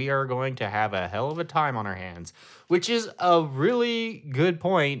snaps, we are going to have a hell of a time on our hands. Which is a really good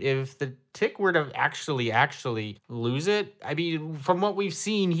point. If the Tick were to actually lose it, I mean, from what we've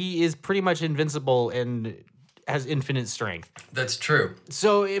seen, he is pretty much invincible and has infinite strength. That's true.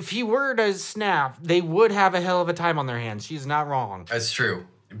 So if he were to snap, they would have a hell of a time on their hands. She's not wrong. That's true.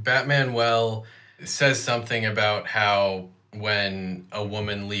 Batman says something about how when a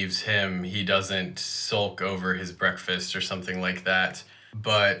woman leaves him, he doesn't sulk over his breakfast or something like that.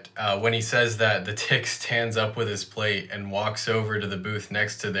 But when he says that, the Tick stands up with his plate and walks over to the booth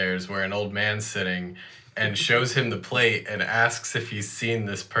next to theirs where an old man's sitting and shows him the plate and asks if he's seen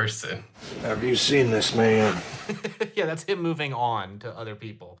this person. Have you seen this man? Yeah, that's him moving on to other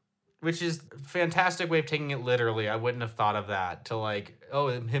people. Which is a fantastic way of taking it literally. I wouldn't have thought of that. To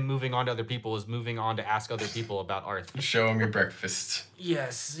him moving on to other people is moving on to ask other people about Arthur. Show him your breakfast.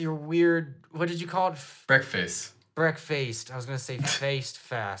 Yes, your weird, what did you call it? Breakfast. Breakfast. I was going to say faced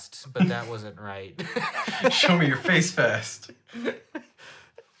fast, but that wasn't right. Show me your face fast.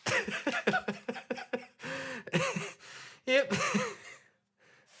 Yep.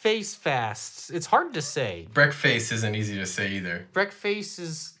 Face fast. It's hard to say. Breakface isn't easy to say either. Breakface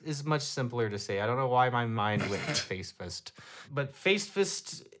is much simpler to say. I don't know why my mind went to face fist. But face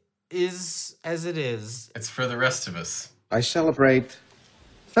fist is as it is. It's for the rest of us. I celebrate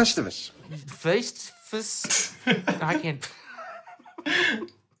Festivus. Face fist? I can't.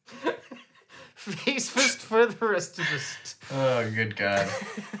 Face fist for the rest of us. Oh, good God.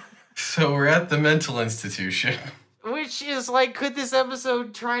 So we're at the mental institution. Which is like, could this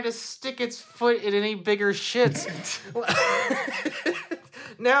episode try to stick its foot in any bigger shits?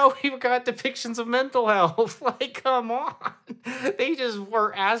 Now we've got depictions of mental health. Like, come on. They just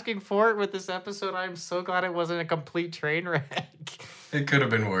were asking for it with this episode. I'm so glad it wasn't a complete train wreck. It could have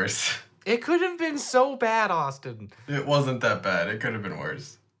been worse. It could have been so bad, Austin. It wasn't that bad. It could have been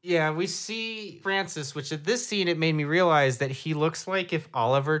worse. Yeah, we see Francis, which at this scene, it made me realize that he looks like if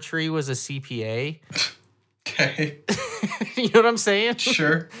Oliver Tree was a CPA. Okay. You know what I'm saying?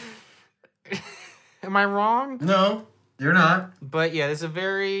 Sure. Am I wrong? No, you're not. But yeah, it's a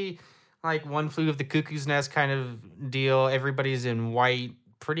very, like, One Flew of the Cuckoo's Nest kind of deal. Everybody's in white,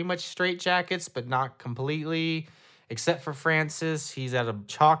 pretty much straight jackets, but not completely. Except for Francis, he's at a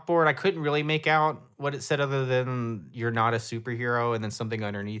chalkboard. I couldn't really make out what it said other than "you're not a superhero" and then something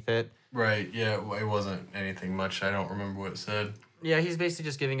underneath it. Right, yeah, it wasn't anything much. I don't remember what it said. Yeah, he's basically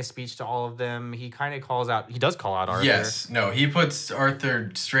just giving a speech to all of them. He kind of does call out Arthur. Yes, no, he puts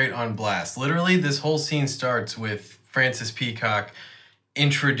Arthur straight on blast. Literally, this whole scene starts with Francis Peacock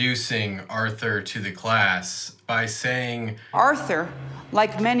introducing Arthur to the class by saying, Arthur,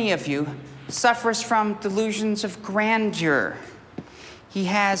 like many of you, suffers from delusions of grandeur. He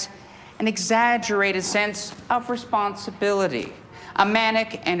has an exaggerated sense of responsibility, a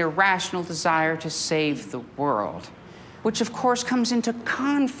manic and irrational desire to save the world, which of course comes into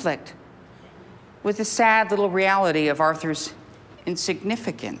conflict with the sad little reality of Arthur's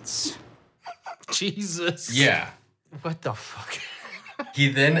insignificance. Jesus. yeah. What the fuck? He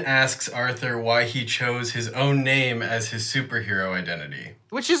then asks Arthur why he chose his own name as his superhero identity.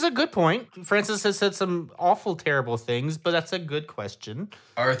 Which is a good point. Francis has said some awful, terrible things, but that's a good question.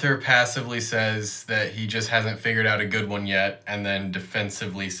 Arthur passively says that he just hasn't figured out a good one yet, and then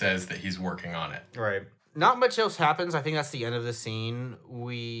defensively says that he's working on it. Right. Not much else happens. I think that's the end of the scene.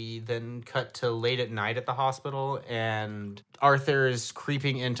 We then cut to late at night at the hospital, and Arthur is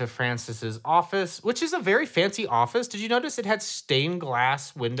creeping into Francis's office, which is a very fancy office. Did you notice it had stained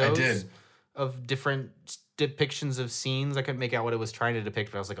glass windows? I did. Of different depictions of scenes. I couldn't make out what it was trying to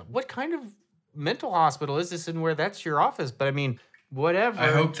depict, but I was like, what kind of mental hospital is this and where that's your office? But I mean, whatever.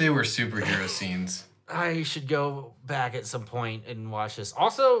 I hope they were superhero scenes. I should go back at some point and watch this.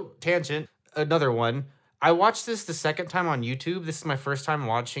 Also, tangent, another one. I watched this the second time on YouTube. This is my first time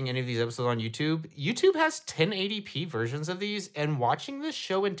watching any of these episodes on YouTube. YouTube has 1080p versions of these, and watching this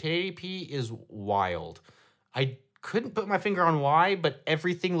show in 1080p is wild. I couldn't put my finger on why, but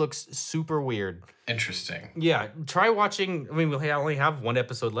everything looks super weird. Interesting. Yeah, try watching. I mean, we only have one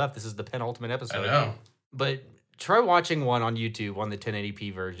episode left. This is the penultimate episode. I know. But try watching one on YouTube on the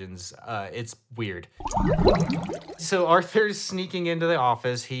 1080p versions. It's weird. So Arthur's sneaking into the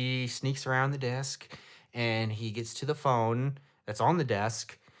office. He sneaks around the desk, and he gets to the phone that's on the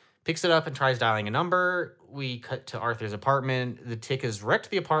desk, picks it up and tries dialing a number. We cut to Arthur's apartment. The tick has wrecked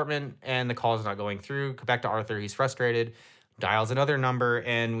the apartment, and the call is not going through. Cut back to Arthur. He's frustrated. Dials another number,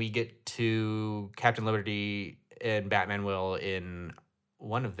 and we get to Captain Liberty and Batman Will in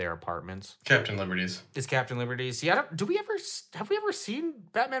one of their apartments. Captain Liberty's. It's Captain Liberty's. Yeah, have we ever seen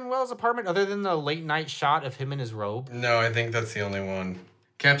Batman Will's apartment other than the late night shot of him in his robe? No, I think that's the only one.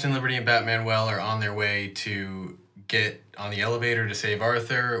 Captain Liberty and Batman Well are on their way to get on the elevator to save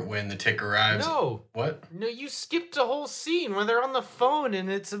Arthur when the tick arrives. No. What? No, you skipped a whole scene where they're on the phone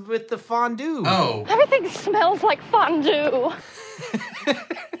and it's with the fondue. Oh. Everything smells like fondue.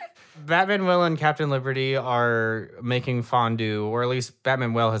 Batman Will and Captain Liberty are making fondue, or at least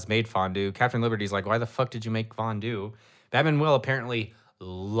Batman Will has made fondue. Captain Liberty's like, why the fuck did you make fondue? Batman Will apparently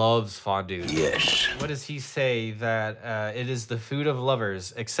loves fondue. Yes. What does he say? That it is the food of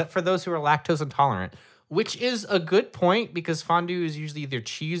lovers, except for those who are lactose intolerant, which is a good point because fondue is usually either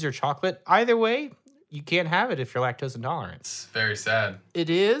cheese or chocolate. Either way, you can't have it if you're lactose intolerant. It's very sad.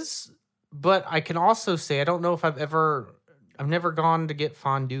 It is, but I can also say I don't know if I've never gone to get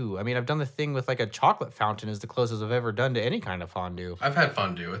fondue. I mean, I've done the thing with like a chocolate fountain is the closest I've ever done to any kind of fondue. I've had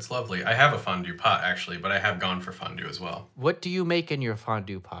fondue. It's lovely. I have a fondue pot, actually, but I have gone for fondue as well. What do you make in your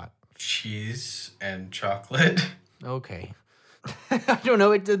fondue pot? Cheese and chocolate. Okay. I don't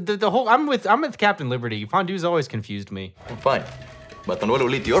know. The whole I'm with Captain Liberty. Fondue's always confused me. I'm fine. But Manuel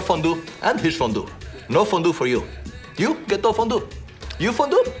will eat your fondue and his fondue. No fondue for you. You get no fondue. You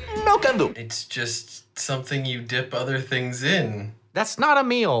fondue? No can do. It's just something you dip other things in. That's not a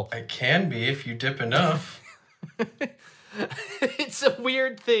meal. It can be if you dip enough. It's a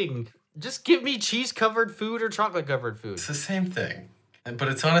weird thing. Just give me cheese-covered food or chocolate-covered food. It's the same thing. But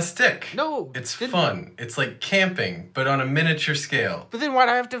it's on a stick. No. It's fun. It's like camping, but on a miniature scale. But then why'd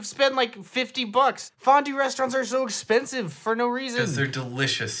I have to spend like $50? Fondue restaurants are so expensive for no reason. Because they're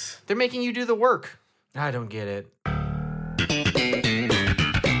delicious. They're making you do the work. I don't get it.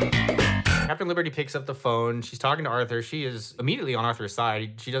 Captain Liberty picks up the phone. She's talking to Arthur. She is immediately on Arthur's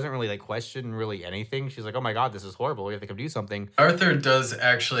side. She doesn't really like question really anything. She's like, oh my God, this is horrible. We have to come do something. Arthur does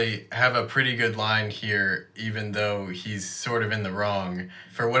actually have a pretty good line here, even though he's sort of in the wrong.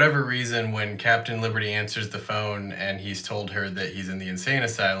 For whatever reason, when Captain Liberty answers the phone and he's told her that he's in the insane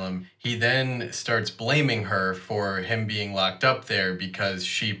asylum, he then starts blaming her for him being locked up there because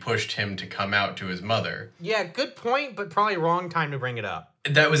she pushed him to come out to his mother. Yeah, good point, but probably wrong time to bring it up.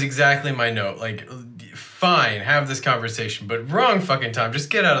 That was exactly my note. Like, fine, have this conversation, but wrong fucking time.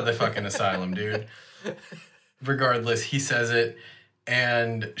 Just get out of the fucking asylum, dude. Regardless, he says it,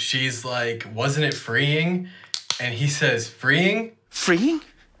 and she's like, wasn't it freeing? And he says, freeing? Freeing?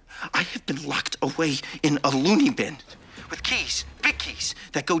 I have been locked away in a loony bin with keys, big keys,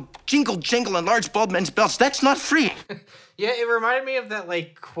 that go jingle jangle on large bald men's belts. That's not freeing. Yeah, it reminded me of that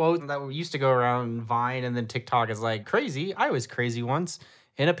like quote that used to go around Vine and then TikTok is like, crazy. I was crazy once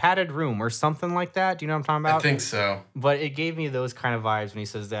in a padded room or something like that. Do you know what I'm talking about? I think so. But it gave me those kind of vibes when he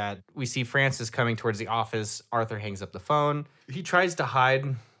says that. We see Francis coming towards the office. Arthur hangs up the phone. He tries to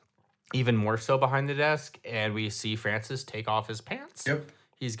hide even more so behind the desk, and we see Francis take off his pants. Yep.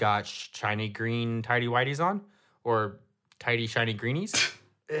 He's got shiny green tidy whities on, or tidy shiny greenies.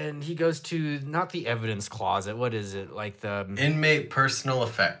 And he goes to, not the evidence closet, what is it? Like the... Inmate personal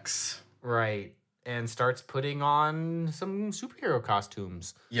effects. Right. And starts putting on some superhero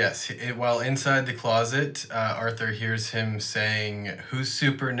costumes. Yes. While inside the closet, Arthur hears him saying, who's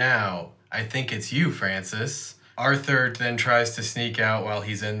super now? I think it's you, Francis. Arthur then tries to sneak out while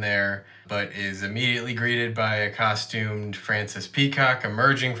he's in there, but is immediately greeted by a costumed Francis Peacock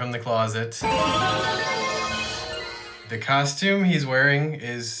emerging from the closet. The costume he's wearing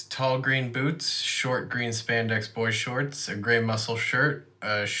is tall green boots, short green spandex boy shorts, a gray muscle shirt,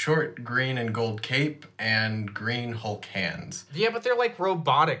 a short green and gold cape, and green Hulk hands. Yeah, but they're like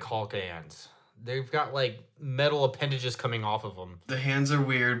robotic Hulk hands. They've got like metal appendages coming off of them. The hands are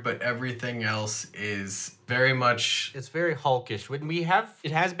weird, but everything else is very much... It's very Hulkish.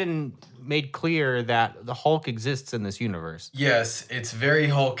 It has been made clear that the Hulk exists in this universe. Yes, it's very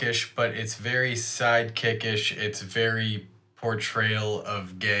Hulkish, but it's very sidekickish. It's very portrayal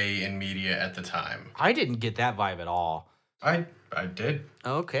of gay in media at the time. I didn't get that vibe at all. I did.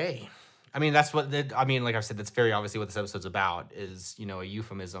 Okay. I mean, like I said, that's very obviously what this episode's about is, a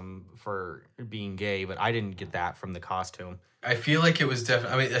euphemism for being gay, but I didn't get that from the costume. I feel like it was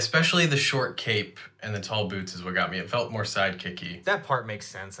definitely, especially the short cape and the tall boots is what got me. It felt more sidekicky. That part makes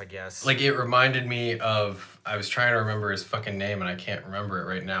sense, I guess. Like, it reminded me of, I was trying to remember his fucking name and I can't remember it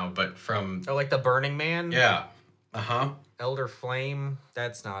right now, but from... Oh, like the Burning Man? Yeah. Uh-huh. Elder Flame?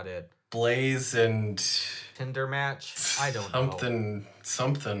 That's not it. Blaze and... Tinder Match? I don't know.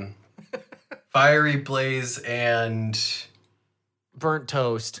 Something. Fiery Blaze and... Burnt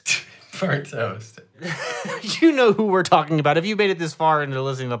Toast. Burnt Toast. You know who we're talking about. If you made it this far into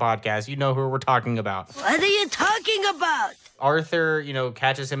listening to the podcast, you know who we're talking about. What are you talking about? Arthur,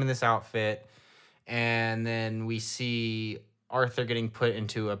 catches him in this outfit, and then we see Arthur getting put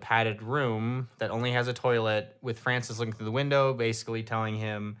into a padded room that only has a toilet with Francis looking through the window, basically telling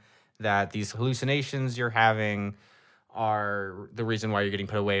him that these hallucinations you're having are the reason why you're getting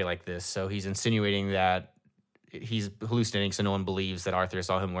put away like this. So he's insinuating that he's hallucinating so no one believes that Arthur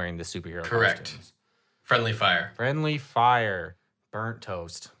saw him wearing the superhero Correct. costumes. Friendly fire. Friendly fire. Burnt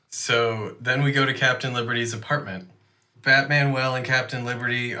toast. So then we go to Captain Liberty's apartment. Batman Well and Captain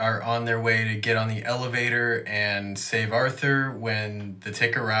Liberty are on their way to get on the elevator and save Arthur when the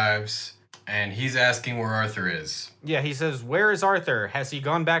Tick arrives, and he's asking where Arthur is. Yeah, he says, "Where is Arthur? Has he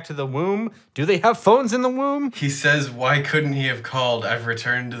gone back to the womb? Do they have phones in the womb?" He says, "Why couldn't he have called? I've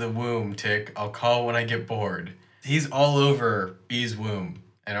returned to the womb, Tick. I'll call when I get bored." He's all over B's womb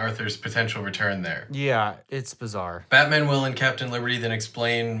and Arthur's potential return there. Yeah, it's bizarre. Batman Will and Captain Liberty then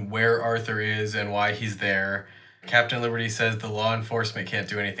explain where Arthur is and why he's there. Captain Liberty says the law enforcement can't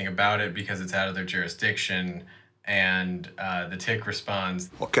do anything about it because it's out of their jurisdiction. And the Tick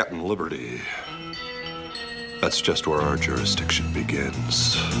responds, "Well, Captain Liberty, that's just where our jurisdiction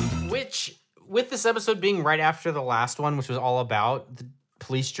begins." Which, with this episode being right after the last one, which was all about the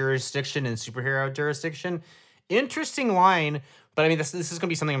police jurisdiction and superhero jurisdiction, interesting line. But I mean, this is going to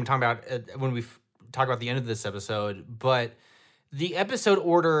be something I'm talking about when we talk about the end of this episode. But the episode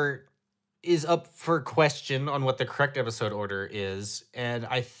order is up for question on what the correct episode order is. And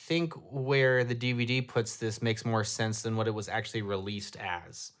I think where the DVD puts this makes more sense than what it was actually released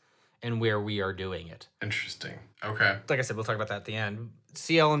as and where we are doing it. Interesting. Okay. Like I said, we'll talk about that at the end.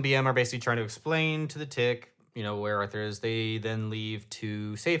 CL and BM are basically trying to explain to the Tick, where Arthur is. They then leave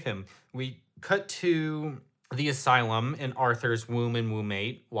to save him. We cut to the asylum, and Arthur's womb and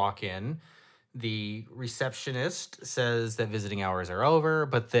womb-mate walk in. The receptionist says that visiting hours are over,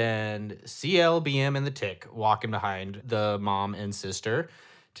 but then CL, BM, and the Tick walk in behind the mom and sister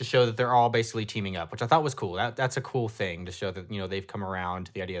to show that they're all basically teaming up, which I thought was cool. That's a cool thing to show that, they've come around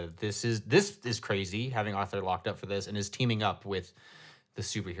to the idea that this is crazy, having Arthur locked up for this, and is teaming up with the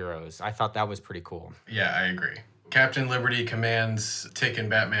superheroes. I thought that was pretty cool. Yeah, I agree. Captain Liberty commands Tick and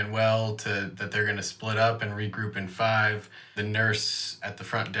Batman Well that they're going to split up and regroup in 5. The nurse at the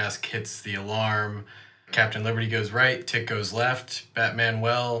front desk hits the alarm. Captain Liberty goes right, Tick goes left. Batman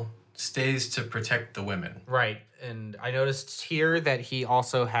Well stays to protect the women. Right, and I noticed here that he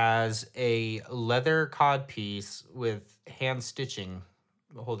also has a leather codpiece with hand stitching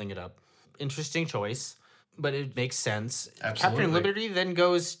holding it up. Interesting choice, but it makes sense. Absolutely. Captain Liberty then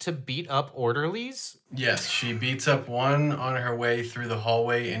goes to beat up orderlies. Yes, she beats up one on her way through the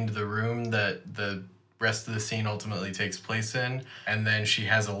hallway into the room that the rest of the scene ultimately takes place in. And then she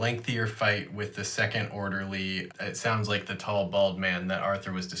has a lengthier fight with the second orderly. It sounds like the tall, bald man that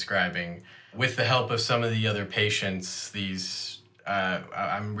Arthur was describing. With the help of some of the other patients, these,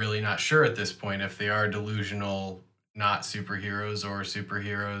 I'm really not sure at this point if they are delusional, not superheroes, or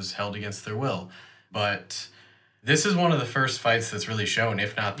superheroes held against their will. But this is one of the first fights that's really shown,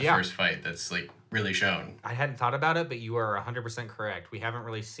 if not the first fight that's really shown. I hadn't thought about it, but you are 100% correct. We haven't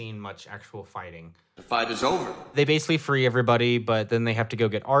really seen much actual fighting. The fight is over. They basically free everybody, but then they have to go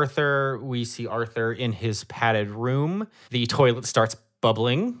get Arthur. We see Arthur in his padded room. The toilet starts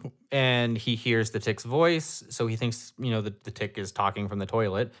bubbling, and he hears the Tick's voice, so he thinks, the Tick is talking from the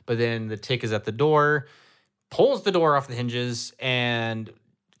toilet. But then the Tick is at the door, pulls the door off the hinges, and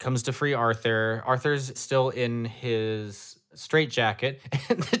comes to free Arthur. Arthur's still in his straitjacket,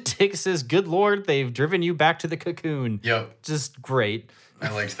 and the Tick says, "Good Lord, they've driven you back to the cocoon." Yep. Just great. I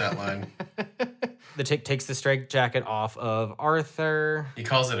liked that line. The Tick takes the straight jacket off of Arthur. He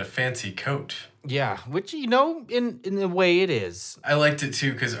calls it a fancy coat. Yeah, which, you know, in the way it is. I liked it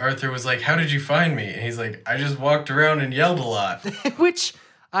too because Arthur was like, "How did you find me?" And he's like, "I just walked around and yelled a lot." Which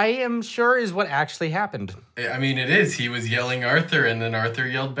I am sure is what actually happened. I mean, it is. He was yelling Arthur, and then Arthur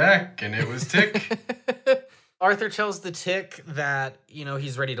yelled back, and it was Tick. Arthur tells the Tick that, you know,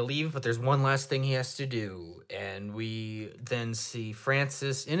 he's ready to leave, but there's one last thing he has to do. And we then see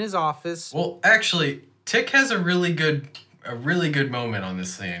Francis in his office. Well, actually, Tick has a really good moment on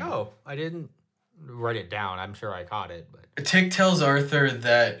this scene. Oh, I didn't write it down. I'm sure I caught it. But Tick tells Arthur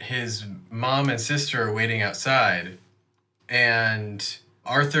that his mom and sister are waiting outside, and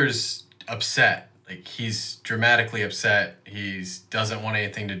Arthur's upset. Like, he's dramatically upset. He doesn't want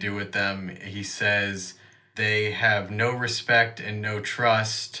anything to do with them. He says they have no respect and no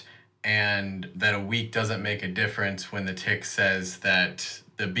trust, and that a week doesn't make a difference when the Tick says that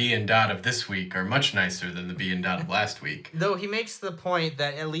the B and Dot of this week are much nicer than the B and Dot of last week. Though he makes the point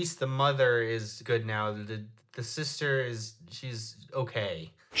that at least the mother is good now. The sister she's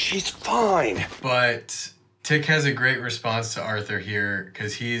okay. She's fine. But Tick has a great response to Arthur here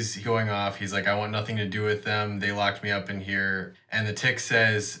because he's going off. He's like, "I want nothing to do with them. They locked me up in here." And the Tick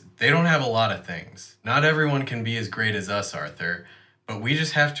says, "They don't have a lot of things. Not everyone can be as great as us, Arthur, but we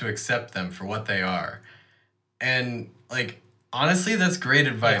just have to accept them for what they are." And, like, honestly, that's great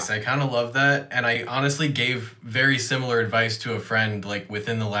advice. Yeah. I kind of love that. And I honestly gave very similar advice to a friend, like,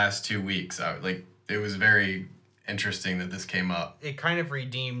 within the last 2 weeks. It was very interesting that this came up. It kind of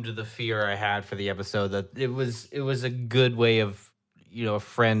redeemed the fear I had for the episode, that it was a good way of, you know, a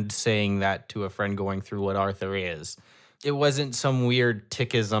friend saying that to a friend going through what Arthur is. It wasn't some weird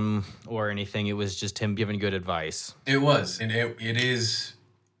tickism or anything. It was just him giving good advice. It was. And it is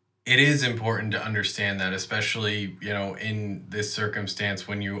important to understand that, especially, you know, in this circumstance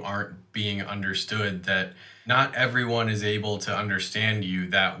when you aren't being understood, that not everyone is able to understand you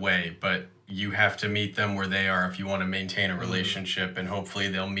that way, but you have to meet them where they are if you want to maintain a relationship, and hopefully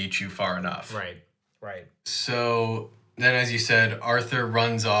they'll meet you far enough. Right. So then, as you said, Arthur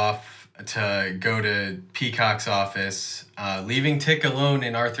runs off to go to Peacock's office, leaving Tick alone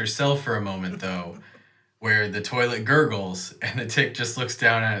in Arthur's cell for a moment, though, where the toilet gurgles, and the Tick just looks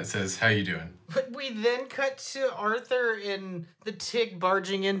down at it and says, "How you doing?" But we then cut to Arthur and the Tick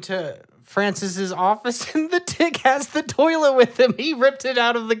barging into Francis's office, and the Tick has the toilet with him. He ripped it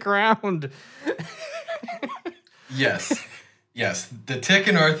out of the ground. Yes. The Tick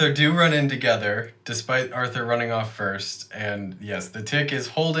and Arthur do run in together, despite Arthur running off first. And yes, the Tick is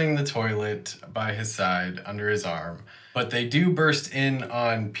holding the toilet by his side, under his arm. But they do burst in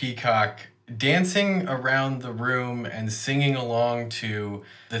on Peacock, dancing around the room and singing along to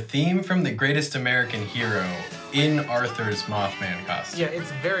the theme from The Greatest American Hero in Arthur's Mothman costume. Yeah,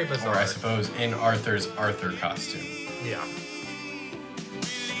 it's very bizarre. Or I suppose in Arthur's Arthur costume. Yeah.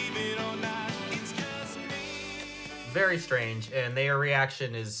 Very strange, and their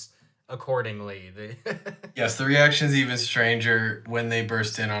reaction is accordingly. Yes, the reaction's even stranger when they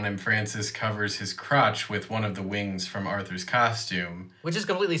burst in on him. Francis covers his crotch with one of the wings from Arthur's costume, which is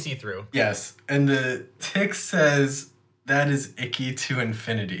completely see-through. Yes, and the Tick says that is icky to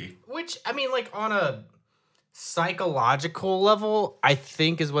infinity. Which, I mean, like, on a psychological level, I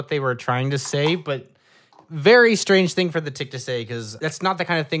think is what they were trying to say, but very strange thing for the Tick to say, because that's not the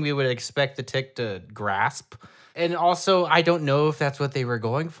kind of thing we would expect the Tick to grasp. And also, I don't know if that's what they were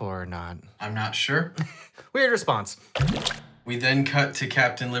going for or not. I'm not sure. Weird response. We then cut to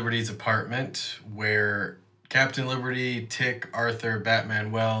Captain Liberty's apartment, where Captain Liberty, Tick, Arthur,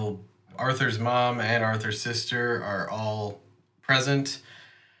 Batman, Arthur's mom and Arthur's sister are all present.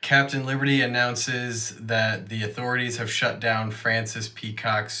 Captain Liberty announces that the authorities have shut down Francis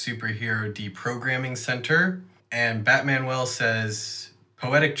Peacock's superhero deprogramming center, and Batman says,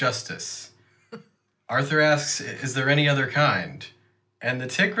 "Poetic justice." Arthur asks, "Is there any other kind?" And the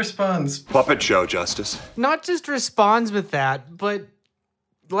Tick responds, "Puppet show justice." Not just responds with that, but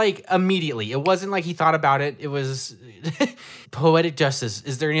like immediately. It wasn't like he thought about it. It was poetic justice.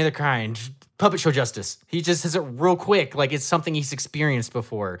 Is there any other kind? Puppet show justice. He just says it real quick, like it's something he's experienced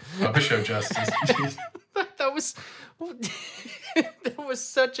before. Puppet show justice. That was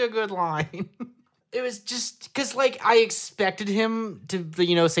such a good line. It was just because, like, I expected him to,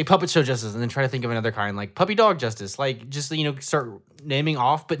 you know, say puppet show justice and then try to think of another kind, like puppy dog justice, like just, you know, start naming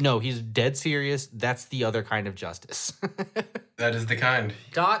off. But no, he's dead serious. That's the other kind of justice. That is the kind.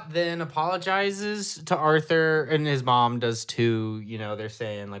 Dot then apologizes to Arthur, and his mom does too. You know, they're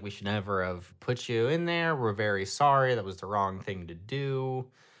saying, like, we should never have put you in there. We're very sorry. That was the wrong thing to do.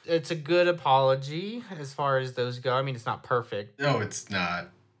 It's a good apology as far as those go. I mean, it's not perfect. No, it's not.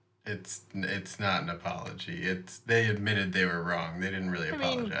 It's not an apology. They admitted they were wrong. They didn't really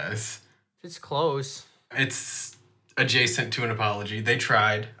apologize. It's close. It's adjacent to an apology. They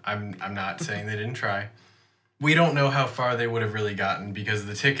tried. I'm not saying they didn't try. We don't know how far they would have really gotten because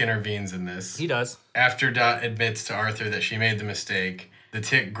the Tick intervenes in this. He does. After Dot admits to Arthur that she made the mistake, the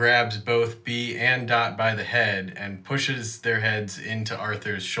Tick grabs both Bee and Dot by the head and pushes their heads into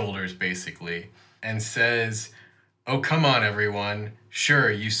Arthur's shoulders, basically, and says, "Oh, come on, everyone.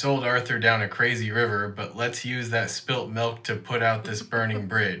 Sure, you sold Arthur down a crazy river, but let's use that spilt milk to put out this burning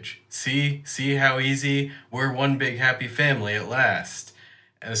bridge. See how easy? We're one big happy family at last."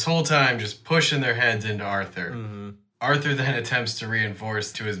 And this whole time, just pushing their heads into Arthur. Mm-hmm. Arthur then attempts to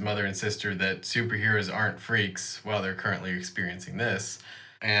reinforce to his mother and sister that superheroes aren't freaks while they're currently experiencing this.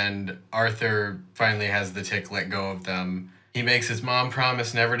 And Arthur finally has the Tick let go of them. He makes his mom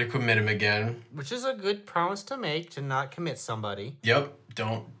promise never to commit him again. Which is a good promise to make, to not commit somebody. Yep,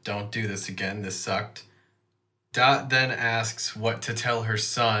 don't do this again. This sucked. Dot then asks what to tell her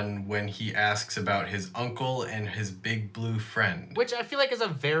son when he asks about his uncle and his big blue friend. Which I feel like is a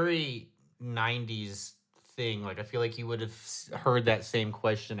very 90s thing. Like, I feel like you would have heard that same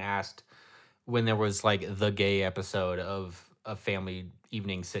question asked when there was, like, the gay episode of a family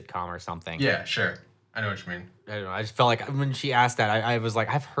evening sitcom or something. Yeah, sure. I know what you mean. I don't know. I just felt like when she asked that, I was like,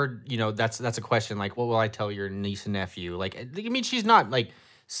 I've heard, that's a question. Like, what will I tell your niece and nephew? Like, I mean, she's not, like,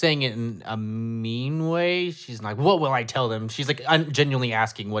 saying it in a mean way. She's like, what will I tell them? She's like genuinely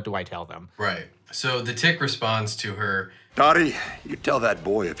asking, what do I tell them? Right. So the Tick responds to her, Dottie, you tell that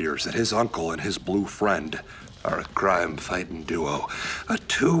boy of yours that his uncle and his blue friend are a crime-fighting duo. A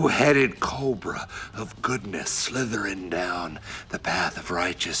two-headed cobra of goodness slithering down the path of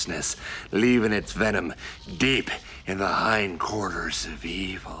righteousness, leaving its venom deep in the hindquarters of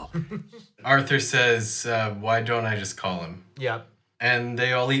evil. Arthur says, why don't I just call him? Yep. And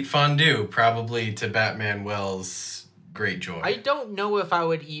they all eat fondue, probably to Batman Wells' great joy. I don't know if I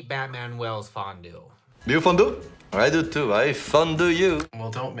would eat Batman Wells fondue. Do you fondue? I do too. I fondue you. Well,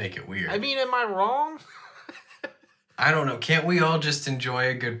 don't make it weird. I mean, am I wrong? I don't know. Can't we all just enjoy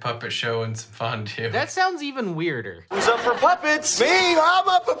a good puppet show and some fondue? That sounds even weirder. Who's up for puppets? Me, I'm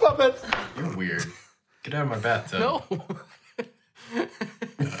up for puppets. You're weird. Get out of my bathtub. No.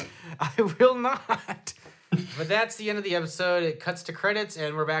 I will not. But that's the end of the episode. It cuts to credits,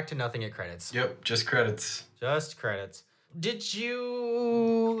 and we're back to nothing at credits. Yep, just credits. Just credits. Did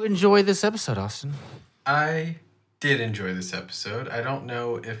you enjoy this episode, Austin? I did enjoy this episode. I don't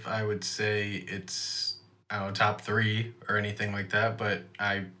know if I would say it's top 3 or anything like that, but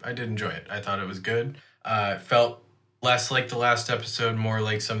I did enjoy it. I thought it was good. It felt less like the last episode, more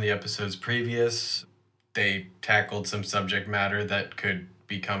like some of the episodes previous. They tackled some subject matter that could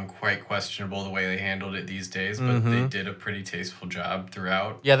become quite questionable the way they handled it these days, but they did a pretty tasteful job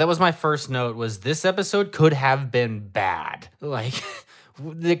throughout. Yeah, that was my first note, was this episode could have been bad. Like,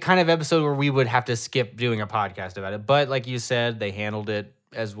 the kind of episode where we would have to skip doing a podcast about it. But like you said, they handled it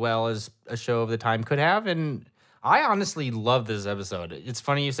as well as a show of the time could have, and I honestly love this episode. It's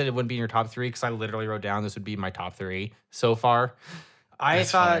funny you said it wouldn't be in your top 3, because I literally wrote down this would be my top 3 so far. I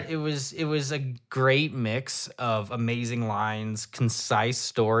thought it was a great mix of amazing lines, concise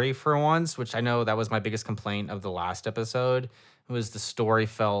story for once, which I know that was my biggest complaint of the last episode. It was the story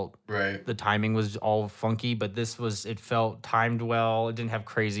felt right. The timing was all funky, but it felt timed well. It didn't have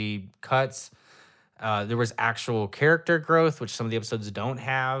crazy cuts. There was actual character growth, which some of the episodes don't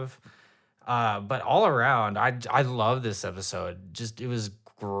have. But all around, I love this episode. It was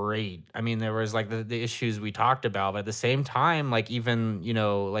great. I mean, there was like the issues we talked about, but at the same time, like even,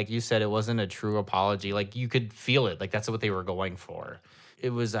 like you said, it wasn't a true apology. Like you could feel it. Like that's what they were going for.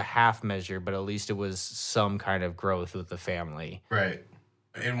 It was a half measure, but at least it was some kind of growth with the family. Right.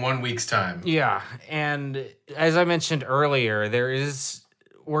 In 1 week's time. Yeah. And as I mentioned earlier,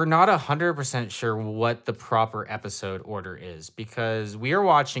 we're not 100% sure what the proper episode order is, because we are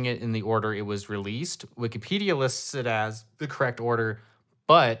watching it in the order it was released. Wikipedia lists it as the correct order,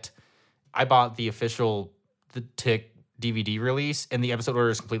 but I bought the official The Tick DVD release, and the episode order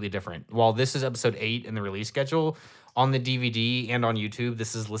is completely different. While this is episode 8 in the release schedule, on the DVD and on YouTube,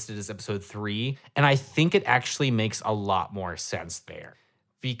 this is listed as episode 3. And I think it actually makes a lot more sense there,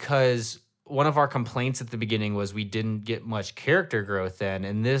 because one of our complaints at the beginning was we didn't get much character growth then,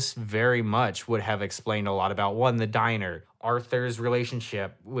 and this very much would have explained a lot about, one, the diner, Arthur's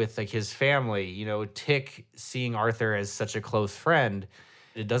relationship with like his family, Tick seeing Arthur as such a close friend.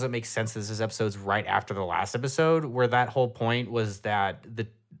 It doesn't make sense that this is episodes right after the last episode, where that whole point was that the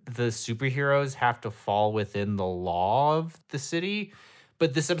superheroes have to fall within the law of the city,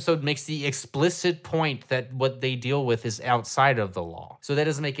 But this episode makes the explicit point that what they deal with is outside of the law. So that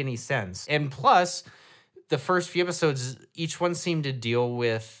doesn't make any sense. And plus, the first few episodes, each one seemed to deal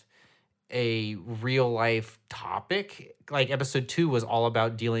with a real life topic. Like episode 2 was all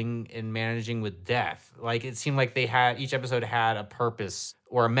about dealing and managing with death. Like it seemed like each episode had a purpose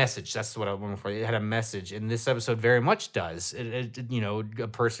or a message. That's what I was looking for. It had a message. And this episode very much does. A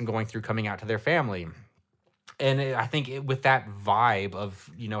person going through coming out to their family. And I think with that vibe of,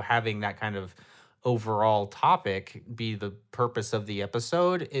 having that kind of overall topic be the purpose of the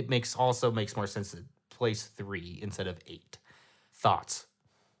episode, it makes more sense to place 3 instead of 8. Thoughts?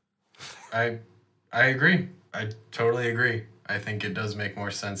 I agree. I totally agree. I think it does make more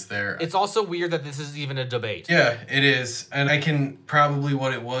sense there. It's also weird that this is even a debate. Yeah, it is. And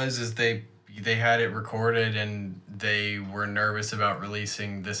what it was is they had it recorded and they were nervous about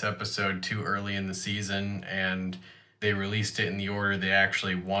releasing this episode too early in the season, and they released it in the order they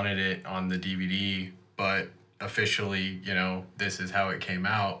actually wanted it on the DVD, but officially, this is how it came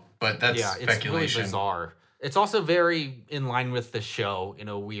out. But that's speculation. It's really bizarre. It's also very in line with the show in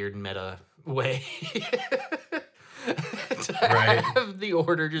a weird meta way. Right. Have the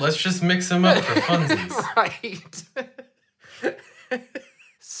order Let's just mix them up for funsies. Right.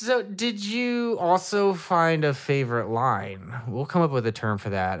 So, did you also find a favorite line? We'll come up with a term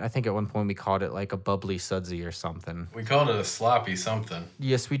for that. I think at one point we called it like a bubbly sudsy or something. We called it a sloppy something.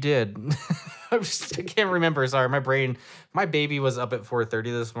 Yes, we did. I can't remember. Sorry, my baby was up at 4:30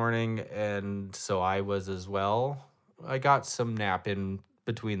 this morning, and so I was as well. I got some nap in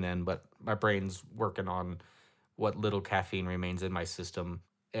between then, but my brain's working on what little caffeine remains in my system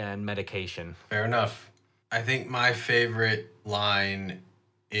and medication. Fair enough. I think my favorite line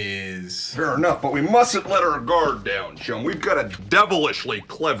is... Fair enough, but we mustn't let our guard down, chum. We've got a devilishly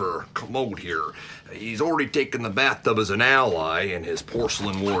clever commode here. He's already taken the bathtub as an ally in his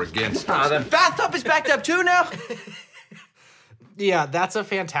porcelain war against us. The bathtub is backed up too now? Yeah, that's a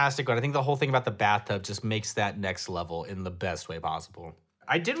fantastic one. I think the whole thing about the bathtub just makes that next level in the best way possible.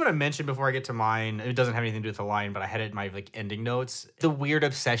 I did want to mention before I get to mine, it doesn't have anything to do with the line, but I had it in my ending notes. The weird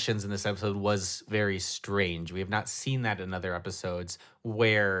obsessions in this episode was very strange. We have not seen that in other episodes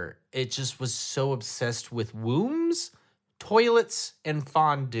where it just was so obsessed with wombs, toilets, and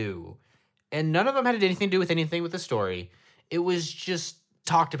fondue. And none of them had anything to do with anything with the story. It was just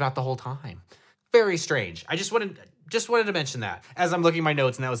talked about the whole time. Very strange. I just wanted to mention that as I'm looking at my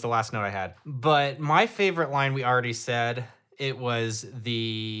notes, and that was the last note I had. But my favorite line we already said. It was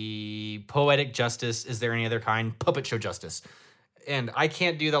the poetic justice. Is there any other kind? Puppet show justice. And I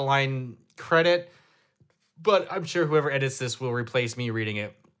can't do the line credit, but I'm sure whoever edits this will replace me reading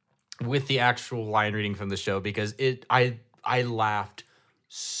it with the actual line reading from the show, because I laughed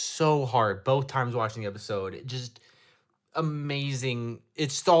so hard both times watching the episode. It just amazing.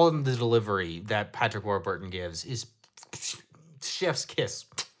 It's all in the delivery that Patrick Warburton gives. Is chef's kiss.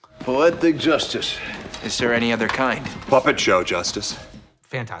 Poetic justice. Is there any other kind? Puppet show justice.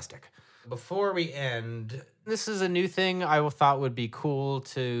 Fantastic. Before we end, this is a new thing I thought would be cool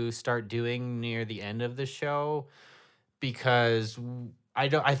to start doing near the end of the show, because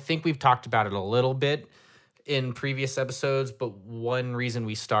I think we've talked about it a little bit in previous episodes, but one reason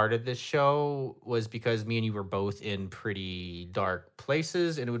we started this show was because me and you were both in pretty dark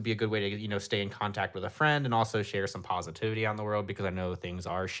places, and it would be a good way to, stay in contact with a friend and also share some positivity on the world, because I know things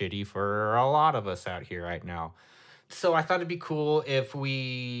are shitty for a lot of us out here right now. So I thought it'd be cool if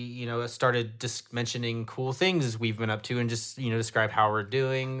we, started just mentioning cool things we've been up to and just, describe how we're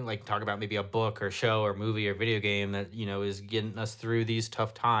doing, like talk about maybe a book or show or movie or video game that, is getting us through these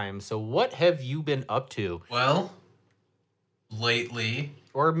tough times. So what have you been up to? Well, lately...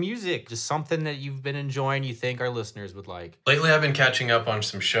 Or music, just something that you've been enjoying you think our listeners would like. Lately I've been catching up on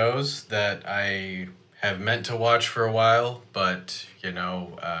some shows that I have meant to watch for a while, but,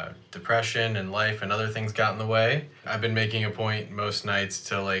 depression and life and other things got in the way. I've been making a point most nights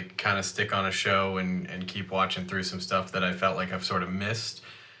to, kind of stick on a show and keep watching through some stuff that I felt like I've sort of missed.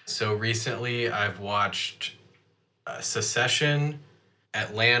 So recently I've watched Succession,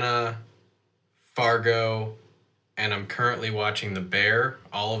 Atlanta, Fargo, and I'm currently watching The Bear.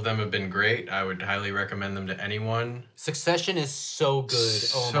 All of them have been great. I would highly recommend them to anyone. Succession is so good.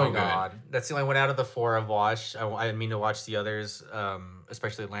 Oh my God. That's the only one out of the 4 I've watched. I mean to watch the others,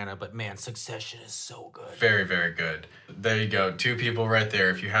 especially Atlanta, but man, Succession is so good. Very, very good. There you go. 2 people right there.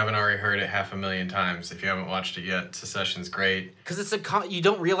 If you haven't already heard it 500,000 times, if you haven't watched it yet, Succession's great. Because it's you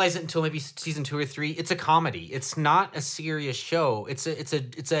don't realize it until maybe season 2 or 3. It's a comedy. It's not a serious show. It's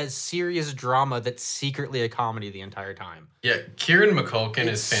a serious drama that's secretly a comedy the entire time. Yeah, Kieran McCulkin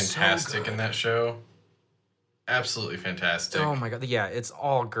is fantastic in that show. Absolutely fantastic. Oh my god, yeah, it's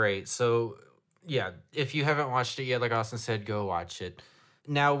all great. So, yeah, if you haven't watched it yet, like Austin said, go watch it.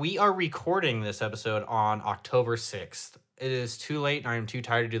 Now, we are recording this episode on October 6th. It is too late, and I am too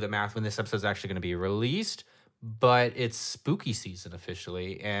tired to do the math when this episode is actually going to be released, but it's spooky season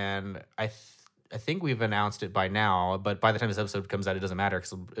officially, and I think we've announced it by now, but by the time this episode comes out, it doesn't matter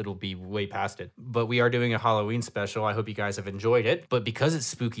because it'll be way past it. But we are doing a Halloween special. I hope you guys have enjoyed it. But because it's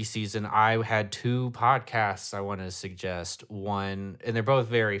spooky season, I had 2 podcasts I want to suggest. One, and they're both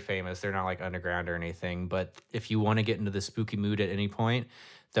very famous. They're not like underground or anything. But if you want to get into the spooky mood at any point,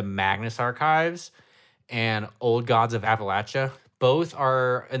 the Magnus Archives and Old Gods of Appalachia. Both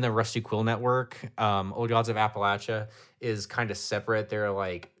are in the Rusty Quill network. Old Gods of Appalachia is kind of separate. They're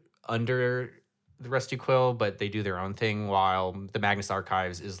like under the Rusty Quill, but they do their own thing, while the Magnus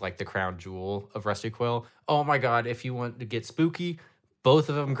Archives is like the crown jewel of Rusty Quill. Oh my god, if you want to get spooky, both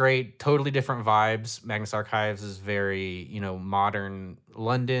of them great, totally different vibes. Magnus Archives is very, modern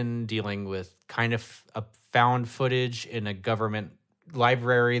London, dealing with kind of a found footage in a government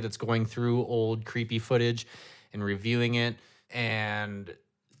library that's going through old creepy footage and reviewing it, and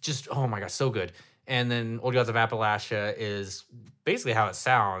just, oh my god, so good. And then Old Gods of Appalachia is basically how it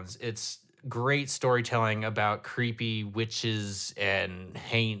sounds. It's great storytelling about creepy witches and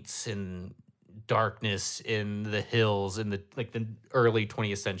haints and darkness in the hills in the early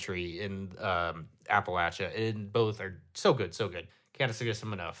 20th century in Appalachia. And both are so good, so good. Can't suggest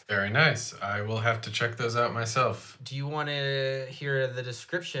them enough. Very nice. I will have to check those out myself. Do you want to hear the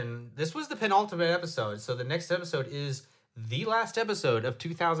description? This was the penultimate episode, so the next episode is the last episode of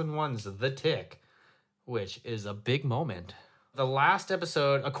 2001's The Tick, which is a big moment. The last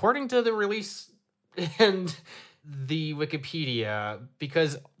episode, according to the release and the Wikipedia,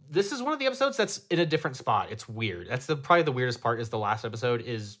 because this is one of the episodes that's in a different spot. It's weird. That's probably the weirdest part, is the last episode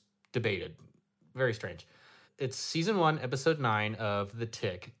is debated. Very strange. It's season 1, episode 9 of The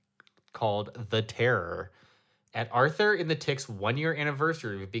Tick, called The Terror. At Arthur and the Tick's 1-year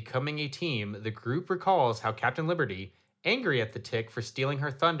anniversary of becoming a team, the group recalls how Captain Liberty, angry at the Tick for stealing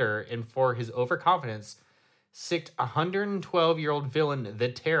her thunder and for his overconfidence, sicked a 112-year-old villain, the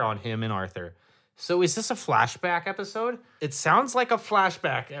Terror, on him and Arthur. So is this a flashback episode? It sounds like a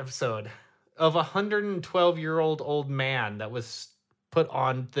flashback episode of a 112-year-old old man that was put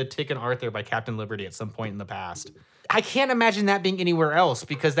on the Tick and Arthur by Captain Liberty at some point in the past. I can't imagine that being anywhere else,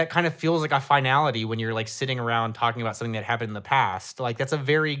 because that kind of feels like a finality when you're like sitting around talking about something that happened in the past. Like, that's a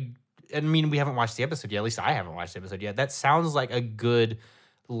very, I mean, we haven't watched the episode yet. At least I haven't watched the episode yet. That sounds like a good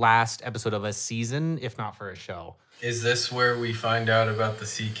last episode of a season, if not for a show. Is this where we find out about the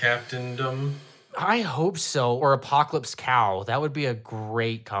sea captaindom? I hope so. Or Apocalypse Cow. That would be a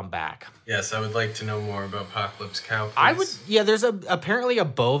great comeback. Yes, I would like to know more about Apocalypse Cow, please. I would, yeah, there's apparently a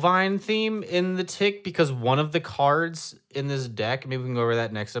bovine theme in the Tick, because one of the cards in this deck, maybe we can go over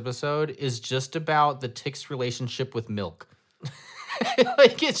that next episode, is just about the Tick's relationship with milk.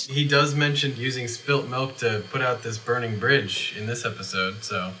 He does mention using spilt milk to put out this burning bridge in this episode,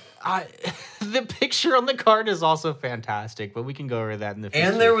 so... The picture on the card is also fantastic, but we can go over that in the future.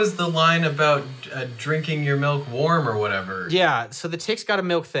 And there was the line about drinking your milk warm or whatever. Yeah, so the Tick's got a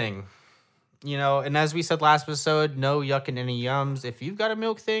milk thing. And as we said last episode, no yucking any yums. If you've got a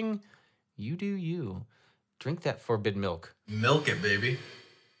milk thing, you do you. Drink that forbidden milk. Milk it, baby.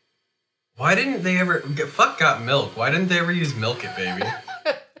 Why didn't they ever... Fuck got milk. Why didn't they ever use milk it, baby?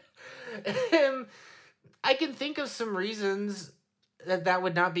 I can think of some reasons that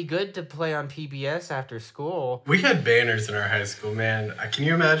would not be good to play on PBS after school. We had banners in our high school, man. Can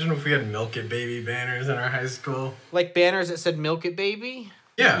you imagine if we had Milk It Baby banners in our high school? Like banners that said Milk It Baby?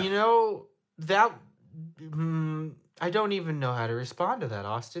 Yeah. That... I don't even know how to respond to that,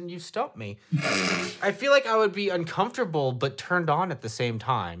 Austin. You stumped me. I feel like I would be uncomfortable but turned on at the same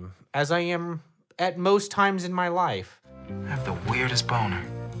time, as I am at most times in my life. I have the weirdest boner.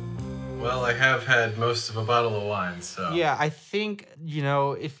 Well, I have had most of a bottle of wine, so... Yeah, I think,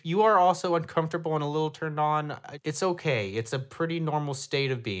 if you are also uncomfortable and a little turned on, it's okay. It's a pretty normal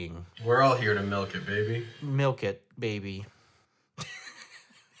state of being. We're all here to milk it, baby. Milk it, baby.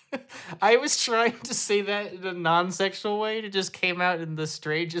 I was trying to say that in a non-sexual way, and it just came out in the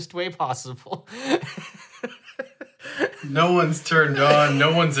strangest way possible. No one's turned on,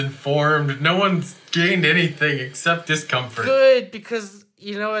 no one's informed, no one's gained anything except discomfort. Good, because...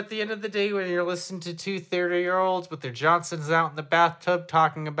 at the end of the day, when you're listening to 2 30-year-olds with their Johnsons out in the bathtub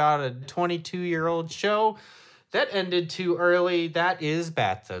talking about a 22-year-old show, that ended too early. That is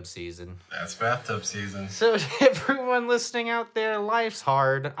bathtub season. That's bathtub season. So to everyone listening out there, life's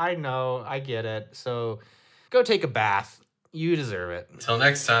hard. I know. I get it. So go take a bath. You deserve it. Till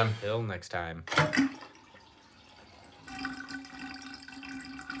next time. Till next time.